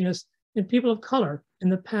 Indigenous, and People of Color in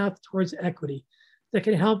the Path Towards Equity that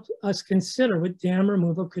can help us consider what dam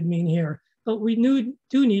removal could mean here. But we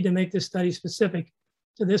do need to make this study specific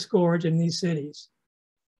to this gorge and these cities.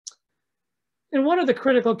 And what are the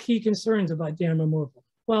critical key concerns about dam removal?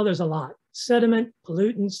 Well, there's a lot. Sediment,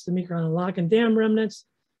 pollutants, the Meeker Lock and Dam remnants,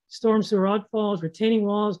 storm sewer outfalls, retaining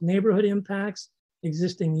walls, neighborhood impacts,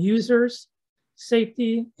 existing users,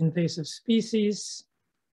 safety, invasive species,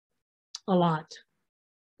 a lot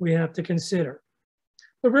we have to consider.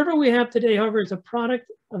 The river we have today, however, is a product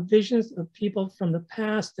of visions of people from the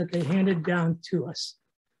past that they handed down to us.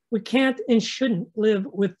 We can't and shouldn't live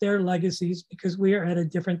with their legacies because we are at a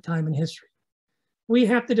different time in history. We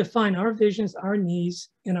have to define our visions, our needs,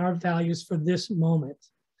 and our values for this moment.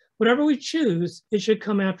 Whatever we choose, it should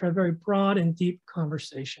come after a very broad and deep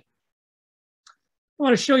conversation. I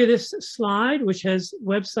want to show you this slide, which has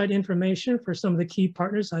website information for some of the key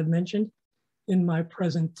partners I've mentioned in my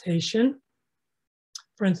presentation.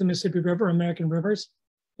 Friends of the Mississippi River, American Rivers,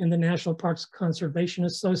 and the National Parks Conservation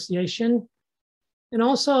Association. And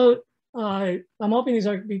also, I'm hoping these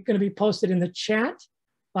are going to be posted in the chat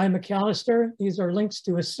by McAllister. These are links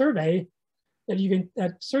to a survey that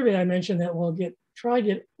that survey I mentioned that will get try to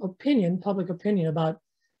get opinion, public opinion about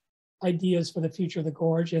ideas for the future of the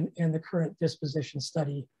gorge and the current disposition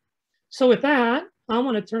study. So with that, I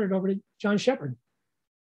want to turn it over to John Shepard.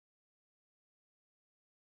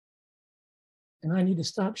 And I need to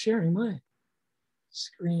stop sharing my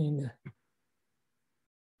screen.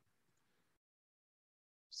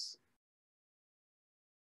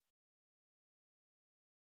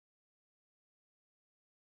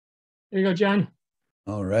 There you go, John.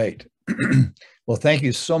 All right. Well, thank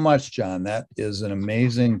you so much, John. That is an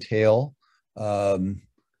amazing tale,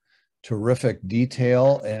 terrific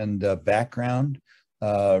detail and background,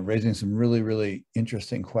 raising some really, really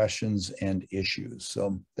interesting questions and issues.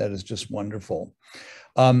 So that is just wonderful.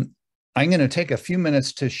 I'm going to take a few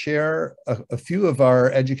minutes to share a few of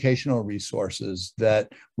our educational resources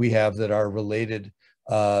that we have that are related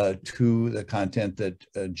to the content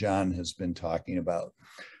that John has been talking about.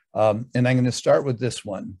 And I'm going to start with this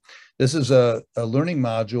one. This is a learning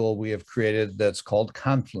module we have created that's called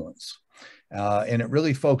Confluence. And it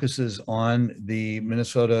really focuses on the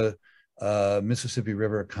Minnesota Mississippi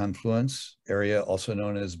River confluence area, also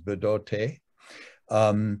known as Bedote.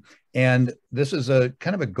 And this is a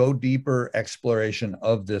kind of a go deeper exploration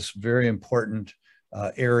of this very important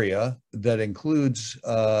area that includes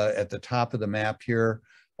at the top of the map here,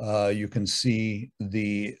 you can see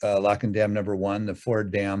the Locken Dam #1, the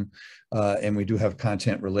Ford Dam, and we do have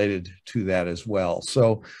content related to that as well.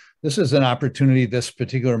 So this is an opportunity, this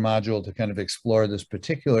particular module, to kind of explore this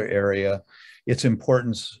particular area, its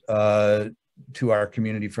importance to our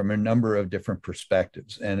community from a number of different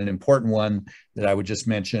perspectives. And an important one that I would just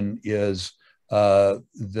mention is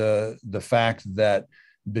the fact that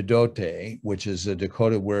Bedote, which is a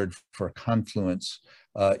Dakota word for confluence,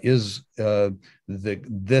 that is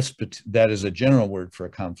a general word for a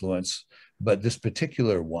confluence, but this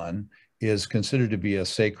particular one is considered to be a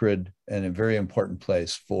sacred and a very important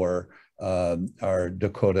place for our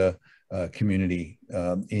Dakota community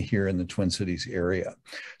here in the Twin Cities area.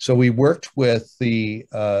 So we worked with the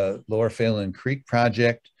Lower Phelan Creek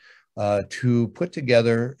Project to put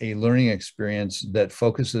together a learning experience that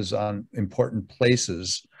focuses on important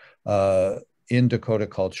places in Dakota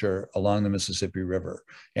culture along the Mississippi River.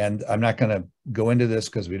 And I'm not going to go into this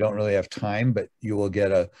because we don't really have time, but you will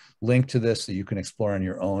get a link to this that you can explore on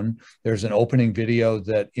your own. There's an opening video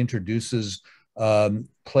that introduces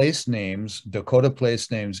place names, Dakota place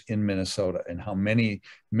names in Minnesota, and how many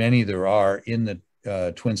there are in the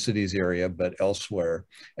Twin Cities area, but elsewhere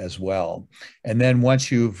as well. And then once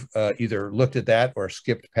you've either looked at that or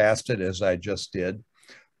skipped past it, as I just did,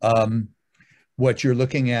 what you're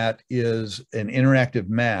looking at is an interactive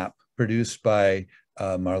map produced by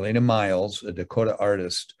Marlena Miles, a Dakota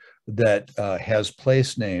artist, that has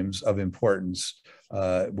place names of importance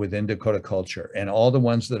within Dakota culture. And all the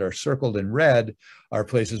ones that are circled in red are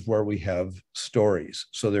places where we have stories.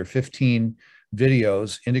 So there are 15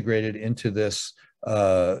 videos integrated into this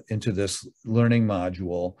learning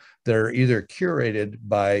module that are either curated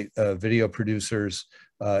by video producers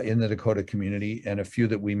in the Dakota community, and a few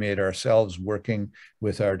that we made ourselves working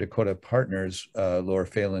with our Dakota partners, Lower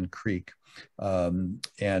Phelan Creek and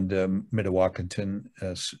Mdewakanton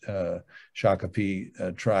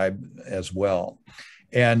Shakopee tribe as well.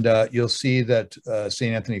 And you'll see that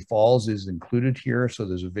St. Anthony Falls is included here, so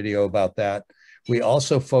there's a video about that. We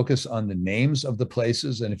also focus on the names of the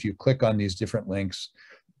places, and if you click on these different links,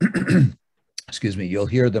 excuse me, you'll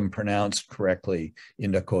hear them pronounced correctly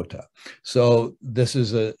in Dakota. So this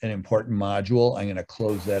is an important module. I'm going to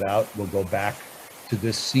close that out. We'll go back to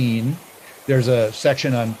this scene. There's a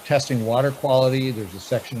section on testing water quality. There's a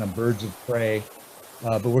section on birds of prey.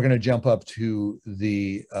 But we're going to jump up to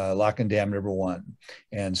the Locken Dam #1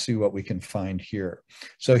 and see what we can find here.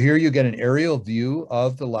 So here you get an aerial view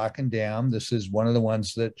of the Locken Dam. This is one of the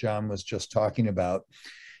ones that John was just talking about.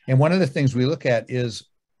 And one of the things we look at is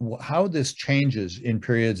how this changes in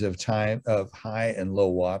periods of time of high and low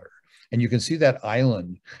water. And you can see that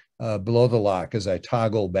island below the lock as I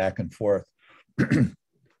toggle back and forth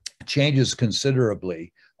changes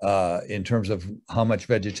considerably in terms of how much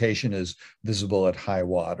vegetation is visible at high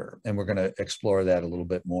water. And we're going to explore that a little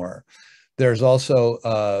bit more. There's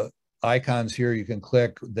also icons here you can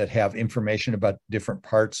click that have information about different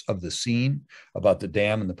parts of the scene, about the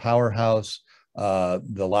dam and the powerhouse, the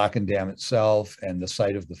Locken Dam itself, and the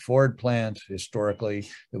site of the Ford plant historically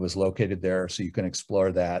that was located there, so you can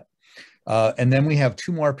explore that. And then we have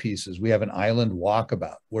two more pieces. We have an island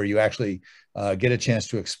walkabout where you actually get a chance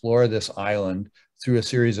to explore this island through a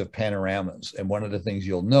series of panoramas. And one of the things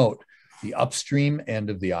you'll note the upstream end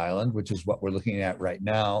of the island, which is what we're looking at right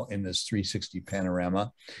now in this 360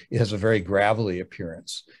 panorama. It has a very gravelly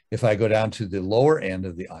appearance. If I go down to the lower end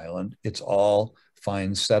of the island, it's all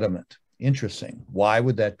fine sediment. Interesting. Why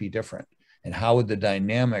would that be different? And how would the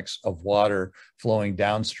dynamics of water flowing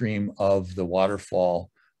downstream of the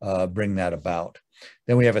waterfall bring that about?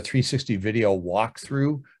 Then we have a 360 video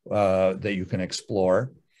walkthrough that you can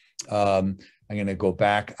explore. I'm going to go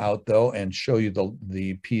back out though and show you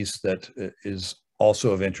the piece that is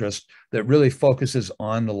also of interest that really focuses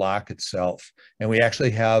on the lock itself. And we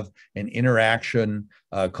actually have an interaction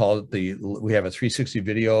called we have a 360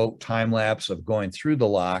 video time lapse of going through the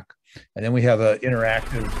lock. And then we have an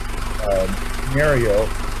interactive scenario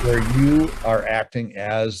where you are acting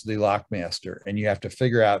as the lockmaster, and you have to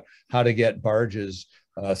figure out how to get barges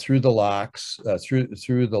through the locks,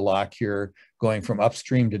 through the lock here, going from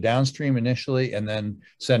upstream to downstream initially, and then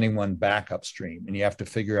sending one back upstream. And you have to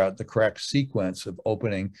figure out the correct sequence of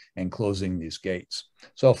opening and closing these gates.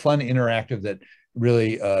 So a fun interactive that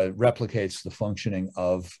really replicates the functioning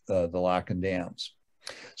of the lock and dams.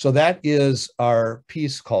 So that is our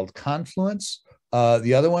piece called Confluence.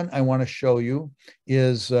 The other one I want to show you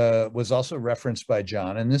was also referenced by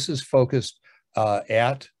John, and this is focused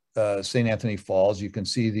at St. Anthony Falls. You can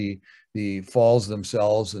see the falls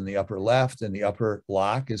themselves in the upper left, and the upper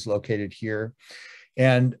lock is located here.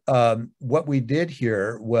 And what we did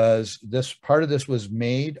here was part of this was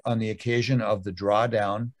made on the occasion of the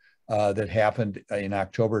drawdown that happened in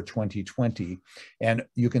October 2020. And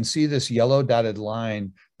you can see this yellow dotted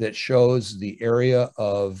line that shows the area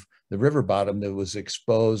of the river bottom that was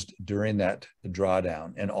exposed during that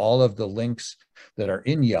drawdown. And all of the links that are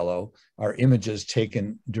in yellow are images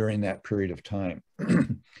taken during that period of time.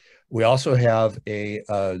 We also have a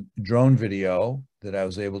drone video that I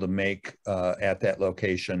was able to make at that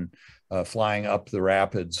location, flying up the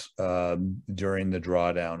rapids during the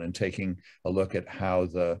drawdown and taking a look at how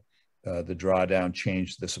the drawdown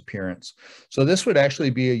changed this appearance. So this would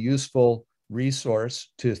actually be a useful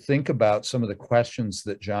resource to think about some of the questions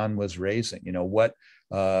that John was raising. You know,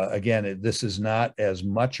 again, this is not as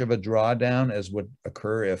much of a drawdown as would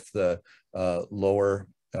occur if the lower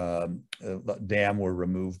dam were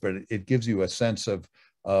removed, but it gives you a sense of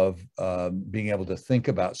being able to think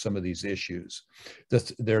about some of these issues.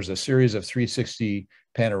 There's a series of 360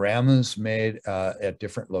 panoramas made at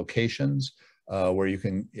different locations where you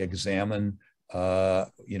can examine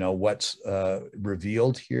you know, what's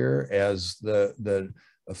revealed here as the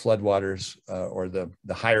floodwaters or the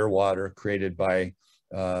higher water created by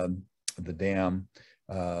the dam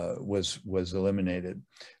was eliminated.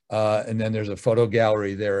 And then there's a photo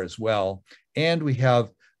gallery there as well. And we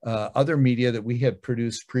have other media that we had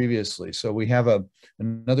produced previously. So we have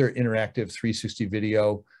another interactive 360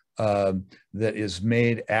 video that is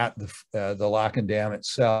made at the lock and dam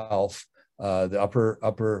itself, the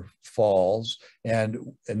upper falls, and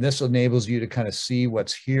this enables you to kind of see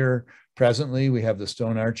what's here presently. We have the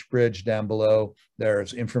Stone Arch Bridge down below.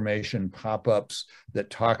 There's information pop-ups that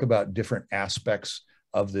talk about different aspects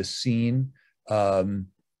of the scene.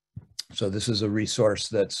 So this is a resource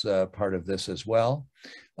that's part of this as well.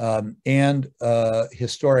 And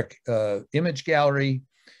historic image gallery,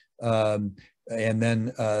 and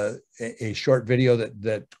then a short video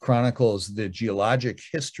that chronicles the geologic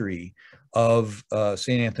history of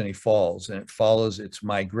St. Anthony Falls, and it follows its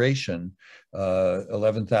migration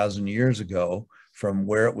 11,000 years ago from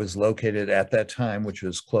where it was located at that time, which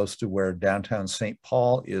was close to where downtown St.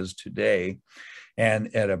 Paul is today,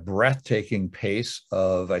 and at a breathtaking pace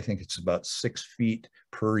of, I think it's about 6 feet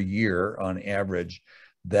per year on average,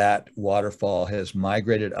 that waterfall has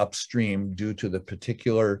migrated upstream due to the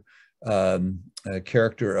particular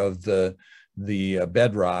character of the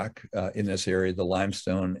bedrock in this area, the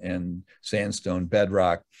limestone and sandstone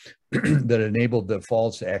bedrock that enabled the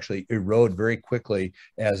falls to actually erode very quickly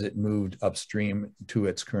as it moved upstream to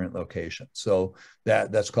its current location. So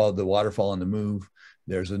that's called the waterfall on the move.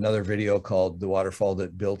 There's another video called The Waterfall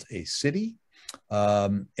That Built a City,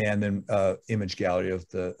 and then image gallery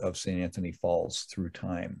of St. Anthony Falls through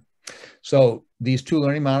time. So these two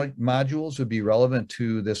learning modules would be relevant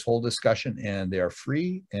to this whole discussion, and they are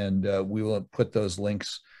free, and we will put those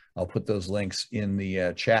links. I'll put those links in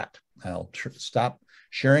the chat. I'll stop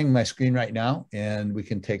sharing my screen right now, and we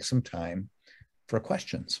can take some time for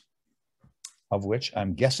questions, of which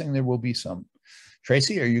I'm guessing there will be some.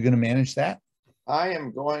 Tracy, are you going to manage that? I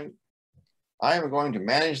am going to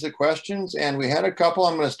manage the questions, and we had a couple.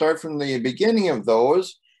 I'm going to start from the beginning of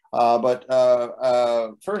those. But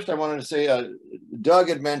first I wanted to say, Doug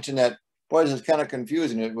had mentioned that, boy, this is kind of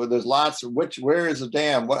confusing. There's lots of where is the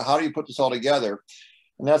dam? How do you put this all together?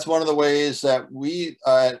 And that's one of the ways that we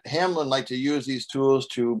at Hamlin like to use these tools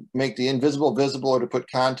to make the invisible visible, or to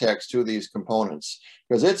put context to these components,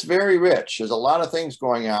 because it's very rich. There's a lot of things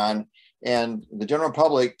going on, and the general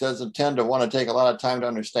public doesn't tend to want to take a lot of time to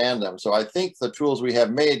understand them. So I think the tools we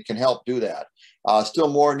have made can help do that. Still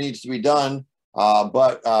more needs to be done,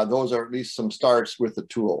 but those are at least some starts with the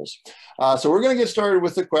tools. So we're going to get started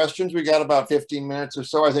with the questions. We got about 15 minutes or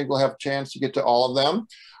so. I think we'll have a chance to get to all of them.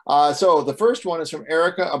 So the first one is from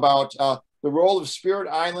Erica about the role of Spirit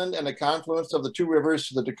Island and the confluence of the two rivers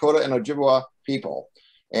to the Dakota and Ojibwa people.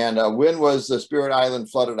 And when was the Spirit Island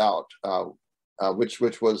flooded out? Which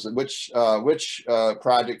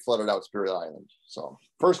project flooded out Spirit Island? So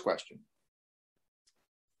first question.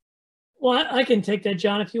 Well, I can take that,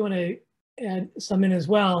 John, if you want to add some in as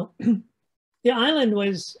well. The island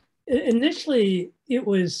was, initially, it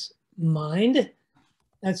was mined.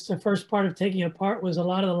 That's the first part of taking it apart, was a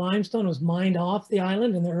lot of the limestone was mined off the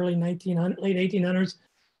island in the late 1800s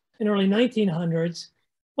and early 1900s.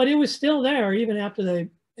 But it was still there even after the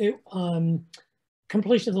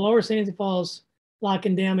completion of the Lower St. Anthony Falls Lock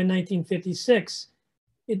and Dam in 1956.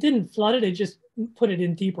 It didn't flood it, it just put it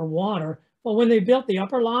in deeper water. But when they built the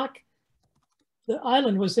upper lock, the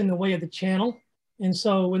island was in the way of the channel. And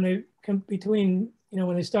so when they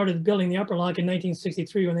when they started building the upper lock in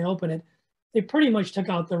 1963, when they opened it, they pretty much took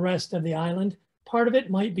out the rest of the island. Part of it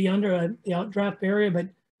might be under the outdraft area, but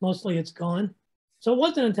mostly it's gone. So it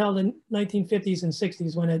wasn't until the 1950s and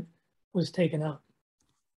 60s when it was taken out.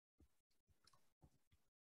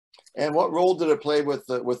 And what role did it play with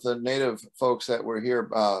the native folks that were here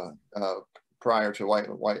prior to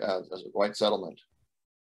white settlement?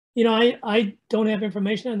 You know, I don't have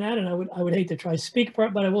information on that, and I would hate to try to speak for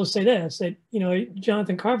it, but I will say this, that, you know,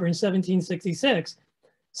 Jonathan Carver in 1766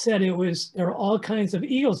 said there were all kinds of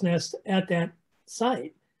eagles' nests at that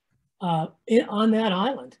site on that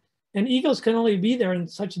island. And eagles can only be there in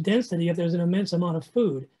such density if there's an immense amount of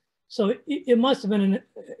food. So it must have been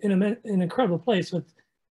an incredible place with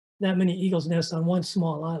that many eagles' nests on one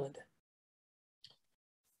small island.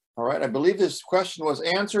 All right, I believe this question was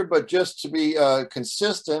answered, but just to be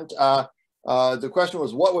consistent, the question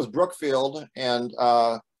was, what was Brookfield? And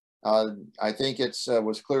I think it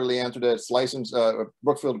was clearly answered. It's licensed,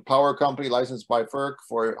 Brookfield Power Company, licensed by FERC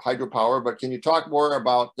for hydropower. But can you talk more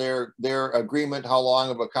about their agreement? How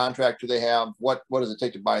long of a contract do they have? What does it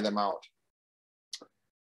take to buy them out?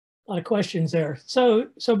 A lot of questions there. So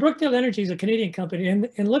Brookfield Energy is a Canadian company,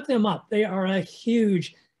 and look them up. They are a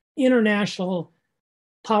huge international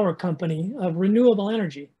power company of renewable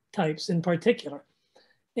energy types in particular.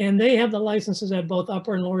 And they have the licenses at both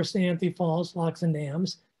Upper and Lower St. Anthony Falls locks and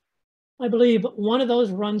dams. I believe one of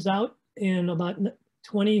those runs out in about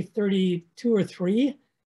 2032 or 3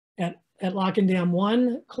 at Lock and Dam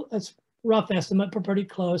 1. That's rough estimate, but pretty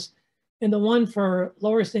close. And the one for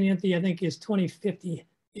Lower St. Anthony, I think, is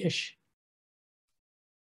 2050-ish.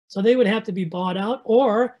 So they would have to be bought out,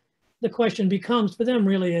 or the question becomes for them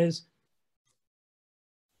really is,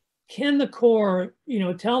 can the Corps,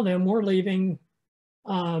 tell them we're leaving,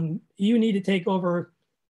 you need to take over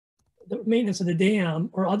the maintenance of the dam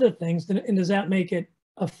or other things, and does that make it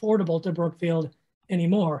affordable to Brookfield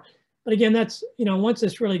anymore? But again, that's, once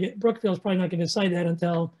this really Brookfield's probably not going to decide that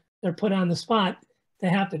until they're put on the spot to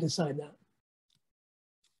have to decide that.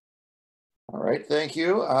 All right, thank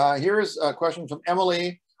you. Here's a question from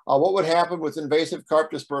Emily. What would happen with invasive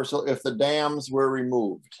carp dispersal if the dams were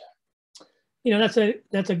removed? That's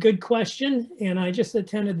a good question. And I just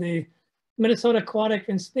attended the Minnesota Aquatic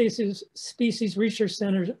and Species Research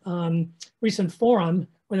Center's recent forum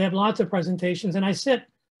where they have lots of presentations, and I sit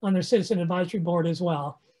on their citizen advisory board as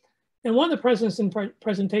well. And one of the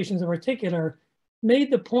presentations in particular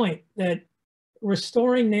made the point that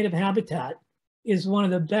restoring native habitat is one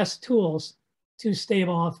of the best tools to stave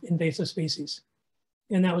off invasive species.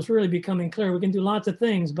 And that was really becoming clear. We can do lots of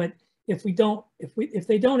things, but if they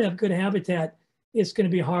don't have good habitat, it's going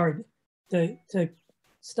to be hard to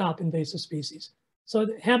stop invasive species. So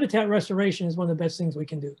habitat restoration is one of the best things we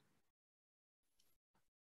can do.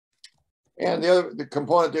 And the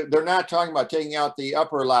component, they're not talking about taking out the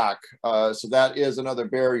upper lock, so that is another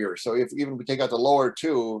barrier. So even if we take out the lower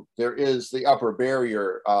two, there is the upper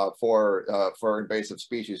barrier for invasive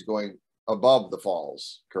species going above the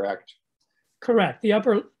falls, correct? Correct. The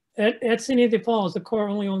upper, at St. Anthony Falls, the Corps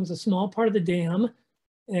only owns a small part of the dam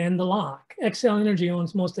and the lock. Xcel Energy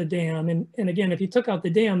owns most of the dam. And again, if you took out the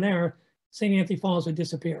dam there, St. Anthony Falls would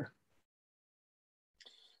disappear.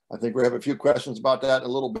 I think we have a few questions about that in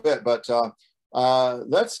a little bit, but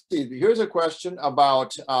let's see. Here's a question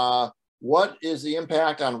about what is the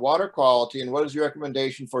impact on water quality and what is your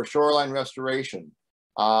recommendation for shoreline restoration?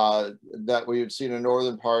 that we would see in the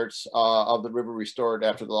northern parts of the river restored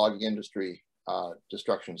after the logging industry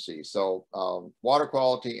destruction ceased. So water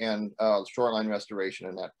quality and shoreline restoration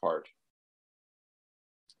in that part.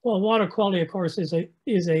 Well, water quality, of course, is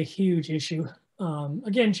a huge issue.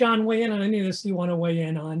 Again, John, weigh in on any of this you want to weigh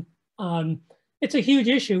in on. It's a huge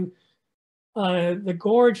issue. The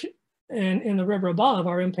gorge and the river above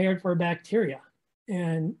are impaired for bacteria.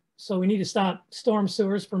 And so we need to stop storm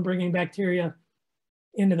sewers from bringing bacteria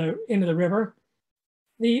into the river.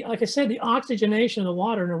 Like I said, the oxygenation of the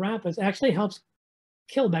water in the rapids actually helps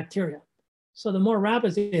kill bacteria. So the more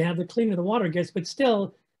rapids you have, the cleaner the water gets, but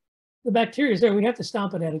still the bacteria is there. We have to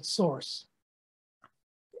stop it at its source.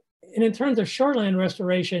 And in terms of shoreline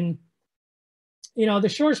restoration, you know, the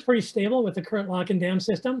shore is pretty stable with the current lock and dam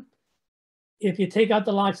system. If you take out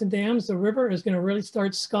the locks and dams, the river is going to really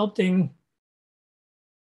start sculpting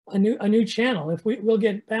a new channel. If we'll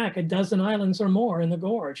get back a dozen islands or more in the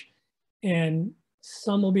gorge, and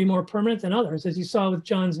some will be more permanent than others. As you saw with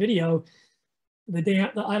John's video,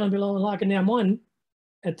 the island below Lock and Dam 1,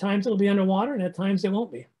 at times it'll be underwater and at times it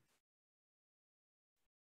won't be.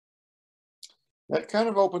 That kind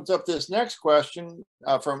of opens up this next question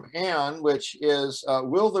from Anne, which is,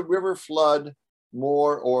 will the river flood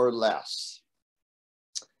more or less?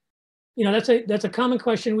 You know, that's a common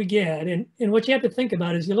question we get. And what you have to think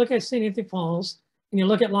about is you look at St. Anthony Falls and you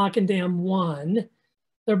look at Lock and Dam 1,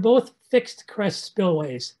 they're both fixed crest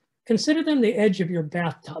spillways. Consider them the edge of your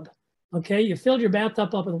bathtub, okay? You filled your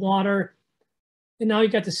bathtub up with water and now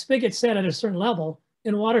you've got the spigot set at a certain level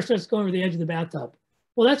and water starts going over the edge of the bathtub.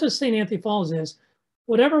 Well, that's what St. Anthony Falls is.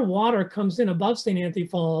 Whatever water comes in above St. Anthony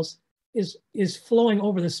Falls is flowing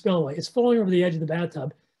over the spillway. It's flowing over the edge of the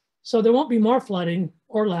bathtub. So there won't be more flooding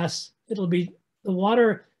or less. It'll be the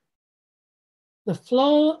water, the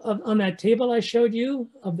flow on that table I showed you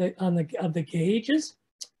of the gauges,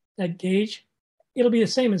 that gauge, it'll be the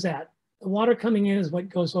same as that. The water coming in is what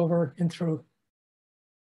goes over and through.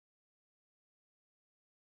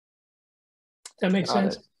 Does that make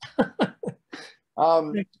sense?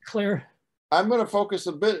 Clear. I'm going to focus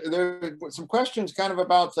a bit. There are some questions kind of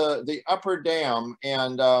about the upper dam,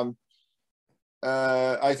 and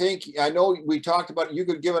I know we talked about, you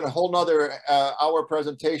could give it a whole nother hour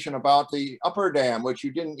presentation about the upper dam, which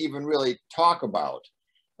you didn't even really talk about.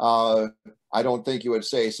 I don't think you would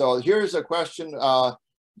say. So here's a question.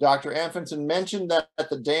 Dr. Anfinson mentioned that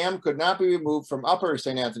the dam could not be removed from upper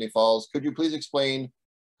St. Anthony Falls. Could you please explain,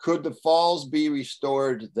 could the falls be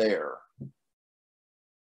restored there?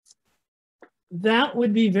 That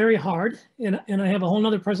would be very hard, and I have a whole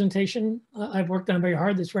nother presentation I've worked on very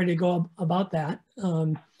hard that's ready to go about that.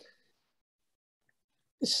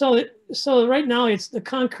 So right now it's the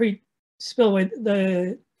concrete spillway.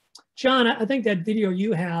 John, I think that video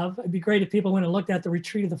you have, it'd be great if people went and looked at the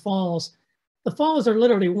retreat of the falls. The falls are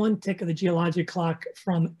literally one tick of the geologic clock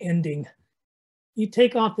from ending. You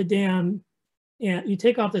take off the dam and you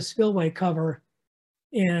take off the spillway cover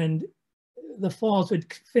and the falls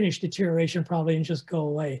would finish deterioration probably and just go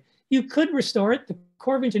away. You could restore it. The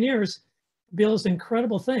Corps of Engineers builds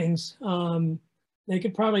incredible things. They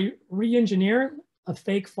could probably re-engineer a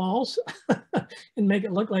fake falls and make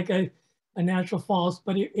it look like a natural falls,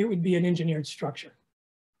 but it would be an engineered structure.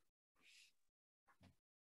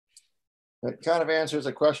 That kind of answers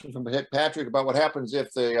a question from Patrick about what happens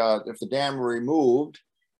if the dam were removed.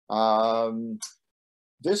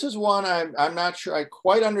 This is one I'm not sure I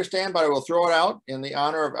quite understand, but I will throw it out in the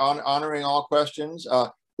honor of honoring all questions.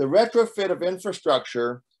 The retrofit of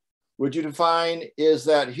infrastructure, would you define, is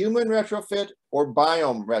that human retrofit or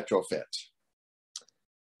biome retrofit?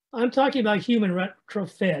 I'm talking about human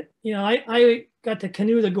retrofit. You know, I got to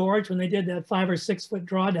canoe the gorge when they did that 5 or 6 foot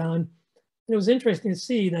drawdown. And it was interesting to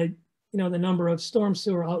see that, you know, the number of storm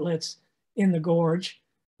sewer outlets in the gorge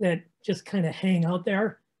that just kind of hang out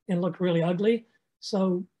there and look really ugly.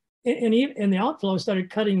 So, and the outflow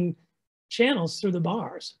started cutting channels through the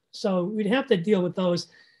bars. So we'd have to deal with those.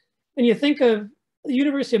 And you think of the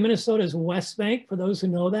University of Minnesota's West Bank, for those who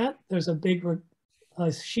know that, there's a big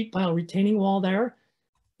sheet pile retaining wall there.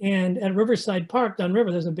 And at Riverside Park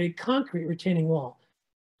downriver, there's a big concrete retaining wall.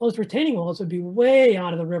 Those retaining walls would be way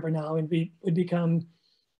out of the river now and would become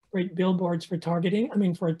great billboards for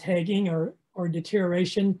targeting, for tagging or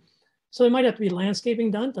deterioration. So there might have to be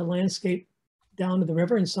landscaping done to landscape down to the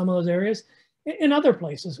river in some of those areas. In other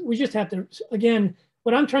places, we just have to, again,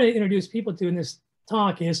 what I'm trying to introduce people to in this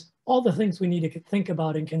talk is all the things we need to think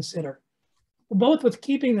about and consider, both with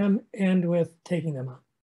keeping them and with taking them out.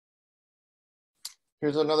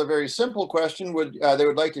 Here's another very simple question. They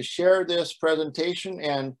would like to share this presentation,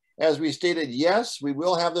 and as we stated, yes, we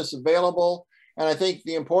will have this available And I think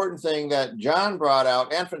the important thing that John brought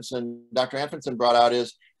out, Dr. Anfinson brought out,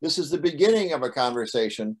 is this is the beginning of a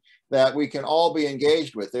conversation that we can all be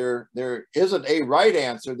engaged with. There isn't a right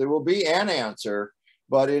answer. There will be an answer,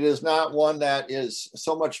 but it is not one that is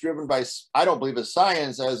so much driven by, I don't believe, it's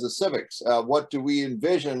science as the civics. What do we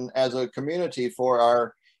envision as a community for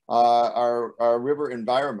our river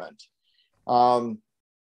environment?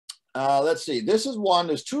 Let's see, this is one,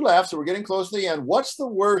 there's two left, so we're getting close to the end. What's the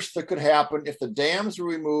worst that could happen if the dams were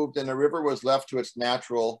removed and the river was left to its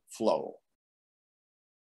natural flow?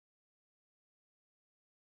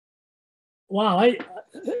 Wow,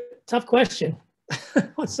 tough question.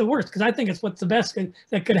 What's the worst? Because I think it's what's the best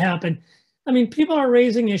that could happen. I mean, people are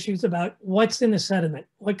raising issues about what's in the sediment.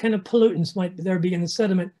 What kind of pollutants might there be in the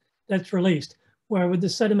sediment that's released? Where would the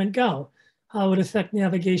sediment go? How would it affect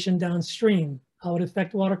navigation downstream? How would it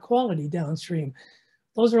affect water quality downstream?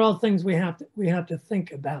 Those are all things we have to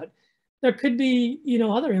think about. There could be,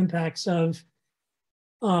 other impacts of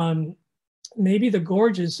maybe the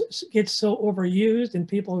gorges get so overused and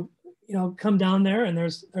people, come down there and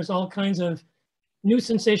there's all kinds of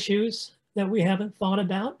nuisance issues that we haven't thought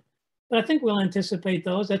about. But I think we'll anticipate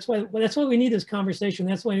those. That's why we need this conversation.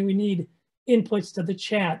 That's why we need inputs to the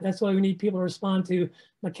chat. That's why we need people to respond to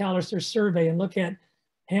McAllister's survey and look at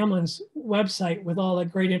Hamlin's website with all the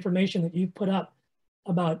great information that you've put up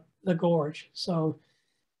about the gorge. So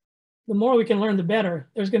the more we can learn, the better.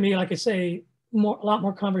 There's going to be, like I say, a lot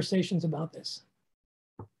more conversations about this.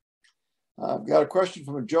 I've got a question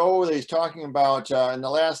from Joe that he's talking about in the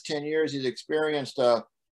last 10 years, he's experienced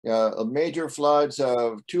major floods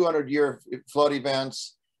of 200-year flood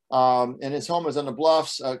events, and his home is on the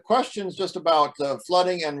bluffs. Questions just about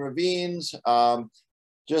flooding and ravines. I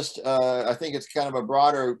think it's kind of a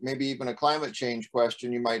broader, maybe even a climate change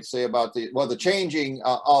question, you might say, about the changing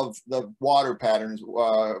of the water patterns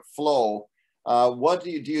flow. What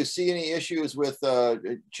do you see any issues with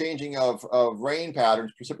changing of rain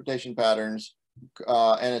patterns, precipitation patterns,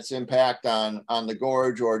 and its impact on the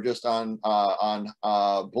gorge or just on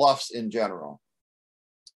bluffs in general?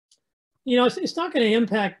 It's not going to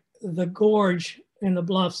impact the gorge and the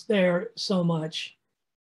bluffs there so much.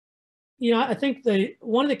 I think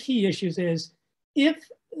one of the key issues is if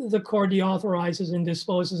the Corps deauthorizes and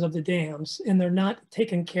disposes of the dams and they're not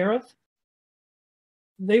taken care of,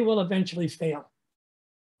 they will eventually fail.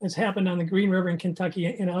 It's happened on the Green River in Kentucky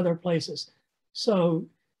and other places. So,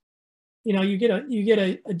 you get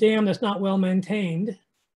a dam that's not well maintained,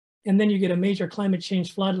 and then you get a major climate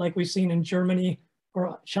change flood like we've seen in Germany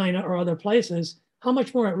or China or other places. How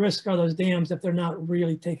much more at risk are those dams if they're not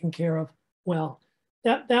really taken care of well?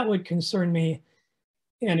 That would concern me,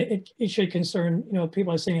 and it should concern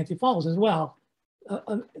people at St. Anthony Falls as well.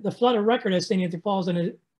 The flood of record at St. Anthony Falls in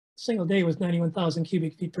a single day was 91,000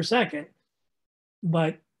 cubic feet per second,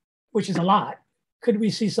 which is a lot. Could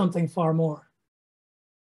we see something far more?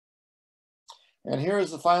 And here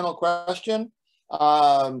is the final question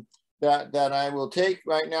that I will take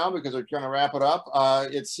right now because we're trying to wrap it up.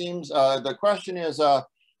 It seems the question is,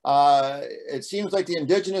 it seems like the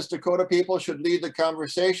indigenous Dakota people should lead the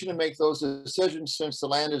conversation and make those decisions since the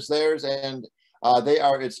land is theirs and they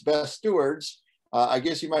are its best stewards. I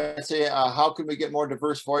guess you might say, how can we get more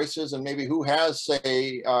diverse voices and maybe who has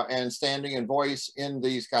say and standing and voice in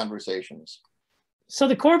these conversations? So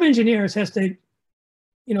the Corps of Engineers has to,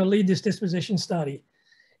 lead this disposition study.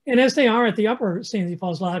 And as they are at the upper St. Anthony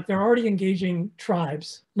Falls Lock, they're already engaging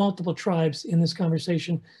tribes, multiple tribes in this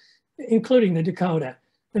conversation, including the Dakota.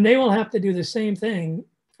 And they will have to do the same thing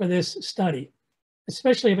for this study,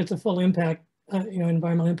 especially if it's a full impact,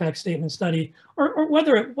 environmental impact statement study, or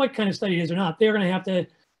what kind of study it is or not. They're going to have to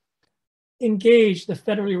engage the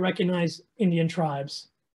federally recognized Indian tribes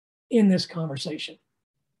in this conversation.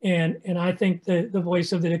 And I think the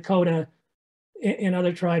voice of the Dakota and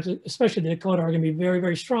other tribes, especially the Dakota, are going to be very,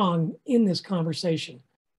 very strong in this conversation.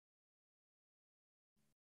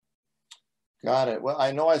 Got it. Well,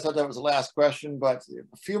 I know I thought that was the last question, but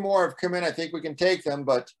a few more have come in. I think we can take them,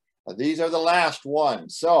 but these are the last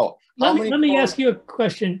ones. So let me ask you a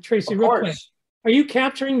question, Tracy, real quick. Are you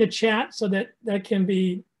capturing the chat so that can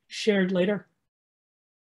be shared later?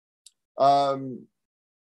 I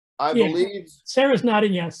believe. Sarah's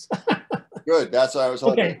nodding yes. Good. That's what I was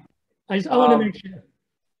hoping. Okay. I want to make sure.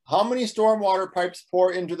 How many stormwater pipes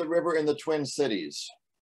pour into the river in the Twin Cities?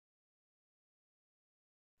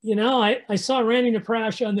 I saw Randy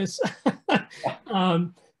Naprash on this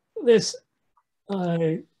this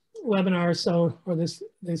webinar, or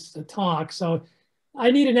this talk. So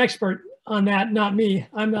I need an expert on that, not me.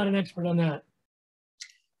 I'm not an expert on that.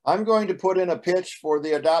 I'm going to put in a pitch for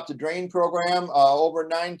the Adopt a Drain program. Over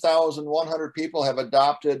 9,100 people have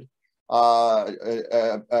adopted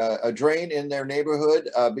a drain in their neighborhood,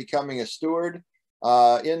 becoming a steward.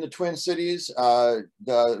 In the Twin Cities,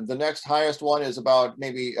 the next highest one is about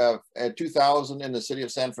maybe 2,000 in the city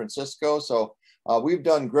of San Francisco. So we've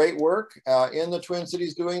done great work in the Twin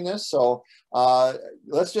Cities doing this. So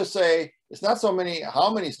let's just say it's not so many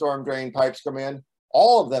how many storm drain pipes come in.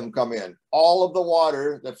 All of them come in. All of the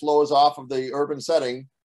water that flows off of the urban setting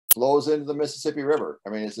flows into the Mississippi River. I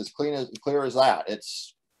mean, it's as clear as that.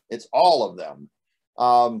 It's all of them.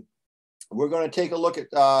 We're going to take a look at,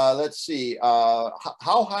 let's see, how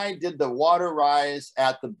high did the water rise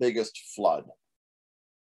at the biggest flood?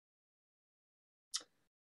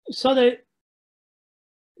 So the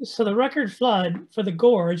record flood for the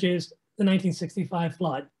gorge is the 1965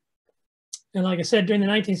 flood. And like I said, during the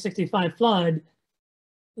 1965 flood,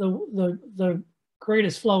 the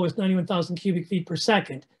greatest flow was 91,000 cubic feet per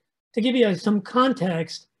second. To give you some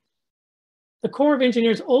context, the Corps of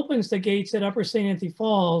Engineers opens the gates at Upper St. Anthony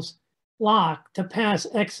Falls lock to pass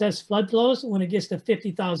excess flood flows when it gets to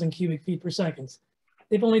 50,000 cubic feet per second.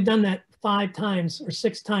 They've only done that 5 times or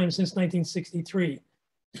 6 times since 1963.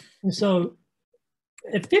 And so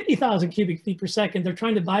at 50,000 cubic feet per second, they're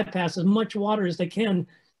trying to bypass as much water as they can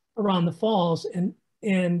around the falls, and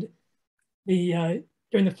the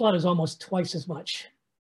during the flood is almost twice as much.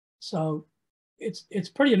 So it's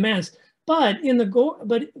pretty immense. But in the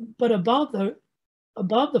but above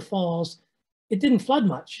the falls, it didn't flood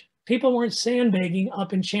much. People weren't sandbagging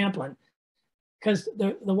up in Champlin because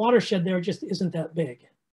the watershed there just isn't that big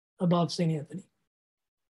above St. Anthony.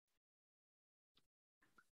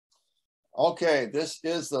 Okay, this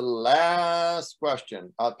is the last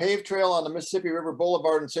question. A paved trail on the Mississippi River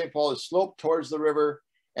Boulevard in St. Paul is sloped towards the river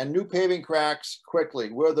and new paving cracks quickly.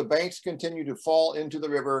 Will the banks continue to fall into the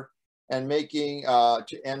river and maintaining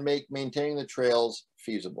the trails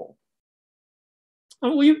feasible?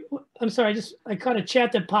 I'm sorry, I caught a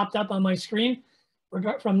chat that popped up on my screen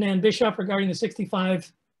from Nan Bischoff regarding the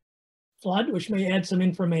 65 flood, which may add some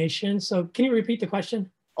information. So can you repeat the question?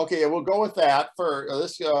 Okay, we'll go with that. For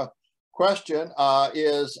this question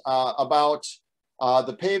is about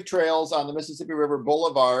the paved trails on the Mississippi River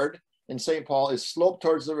Boulevard in St. Paul is sloped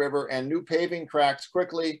towards the river and new paving cracks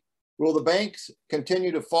quickly. Will the banks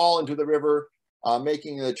continue to fall into the river,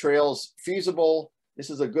 making the trails feasible? This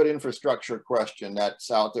is a good infrastructure question that's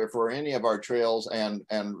out there for any of our trails and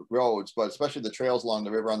roads, but especially the trails along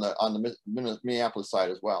the river on the Minneapolis side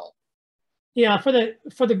as well. Yeah, for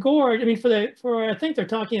the gorge, I mean, for I think they're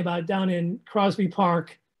talking about down in Crosby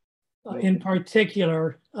Park in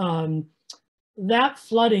particular. That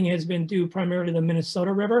flooding has been due primarily to the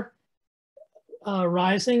Minnesota River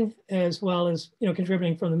rising, as well as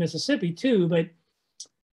contributing from the Mississippi too, but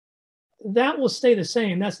that will stay the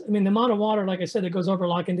same. The amount of water, like I said, that goes over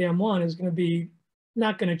Lock and Dam 1 is going to be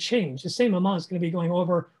not going to change. The same amount is going to be going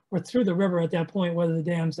over or through the river at that point, whether the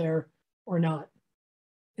dam's there or not,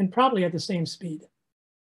 and probably at the same speed.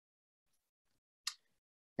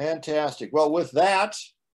 Fantastic. Well, with that,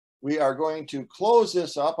 we are going to close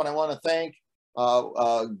this up, and I want to thank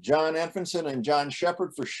John Anfinson and John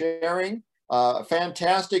Shepard for sharing. A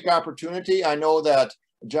fantastic opportunity. I know that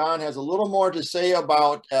John has a little more to say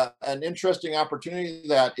about an interesting opportunity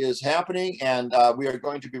that is happening, and we are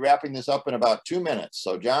going to be wrapping this up in about 2 minutes.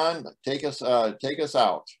 So John, take us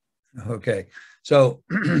out. Okay. So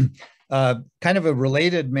kind of a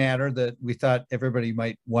related matter that we thought everybody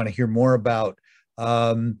might want to hear more about.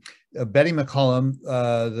 Betty McCollum,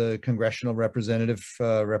 the congressional representative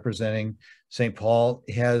representing St. Paul,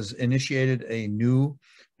 has initiated a new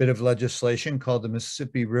bit of legislation called the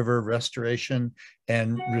Mississippi River Restoration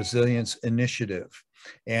and Resilience Initiative.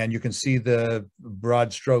 And you can see the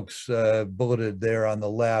broad strokes bulleted there on the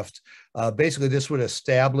left. Basically, this would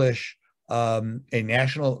establish a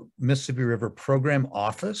national Mississippi River program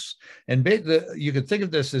office. And you could think of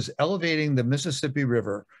this as elevating the Mississippi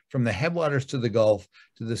River from the headwaters to the Gulf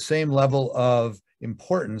to the same level of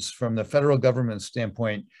importance from the federal government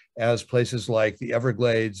standpoint as places like the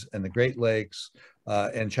Everglades and the Great Lakes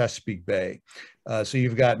and Chesapeake Bay. So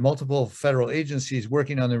you've got multiple federal agencies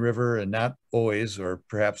working on the river and not always, or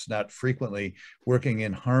perhaps not frequently, working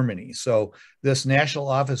in harmony. So this national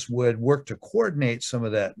office would work to coordinate some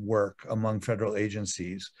of that work among federal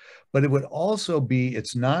agencies, but it would also be,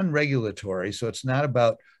 it's non-regulatory, so it's not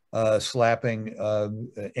about slapping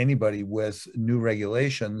anybody with new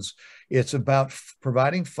regulations. It's about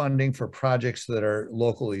providing funding for projects that are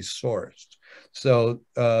locally sourced. So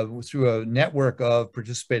through a network of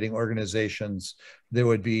participating organizations, there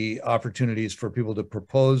would be opportunities for people to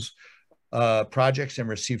propose projects and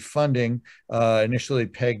receive funding initially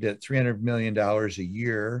pegged at $300 million a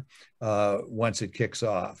year once it kicks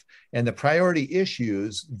off. And the priority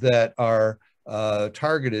issues that are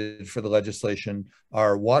targeted for the legislation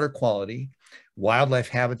are water quality, wildlife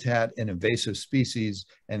habitat and invasive species,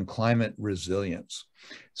 and climate resilience.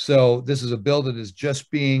 So this is a bill that is just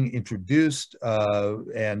being introduced,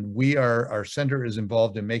 and our center is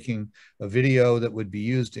involved in making a video that would be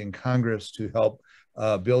used in Congress to help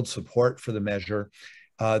build support for the measure.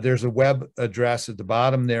 There's a web address at the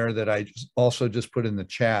bottom there that I also just put in the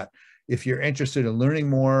chat. If you're interested in learning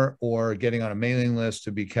more or getting on a mailing list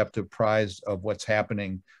to be kept apprised of what's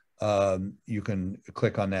happening, you can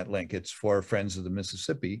click on that link. It's for Friends of the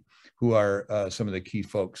Mississippi, who are some of the key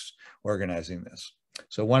folks organizing this.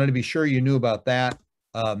 So wanted to be sure you knew about that.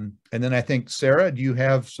 And then I think, Sarah, do you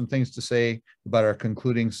have some things to say about our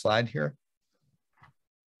concluding slide here?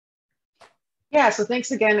 Yeah, so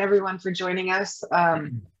thanks again, everyone, for joining us.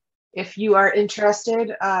 If you are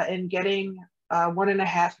interested in getting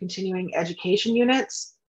 1.5 continuing education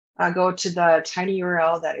units, go to the tiny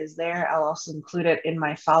URL that is there. I'll also include it in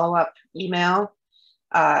my follow-up email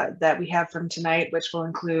that we have from tonight, which will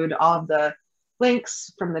include all of the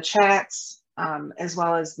links from the chats, as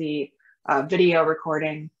well as the video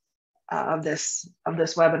recording of this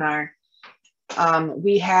webinar.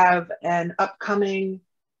 We have an upcoming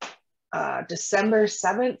December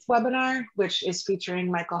 7th webinar, which is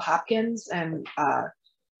featuring Michael Hopkins and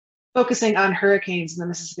focusing on hurricanes in the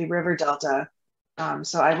Mississippi River Delta.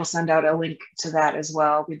 So I will send out a link to that as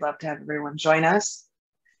well. We'd love to have everyone join us.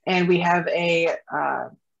 And we have a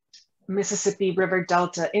Mississippi River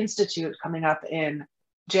Delta Institute coming up in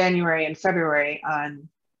January and February on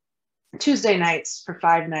Tuesday nights for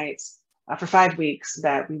 5 nights, for 5 weeks,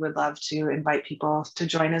 that we would love to invite people to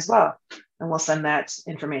join as well. And we'll send that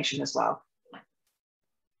information as well.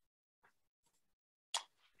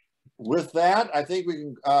 With that, I think we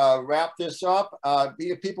can wrap this up.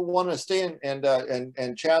 If people want to stay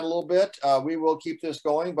and chat a little bit, we will keep this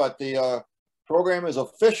going, but the program is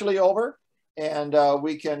officially over, and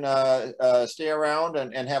we can stay around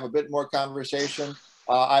and have a bit more conversation.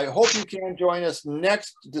 I hope you can join us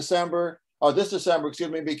next December, or this December, excuse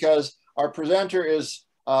me, because our presenter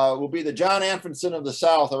will be the John Anfinson of the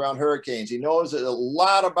South around hurricanes. He knows a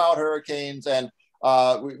lot about hurricanes, and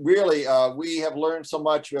we have learned so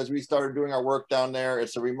much as we started doing our work down there.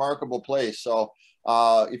 It's a remarkable place. So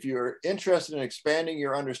if you're interested in expanding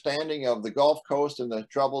your understanding of the Gulf Coast and the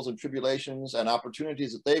troubles and tribulations and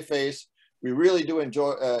opportunities that they face, we really do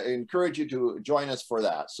encourage you to join us for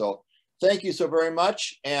that. So thank you so very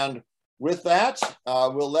much. And with that,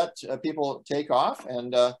 we'll let people take off,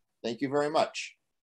 and thank you very much.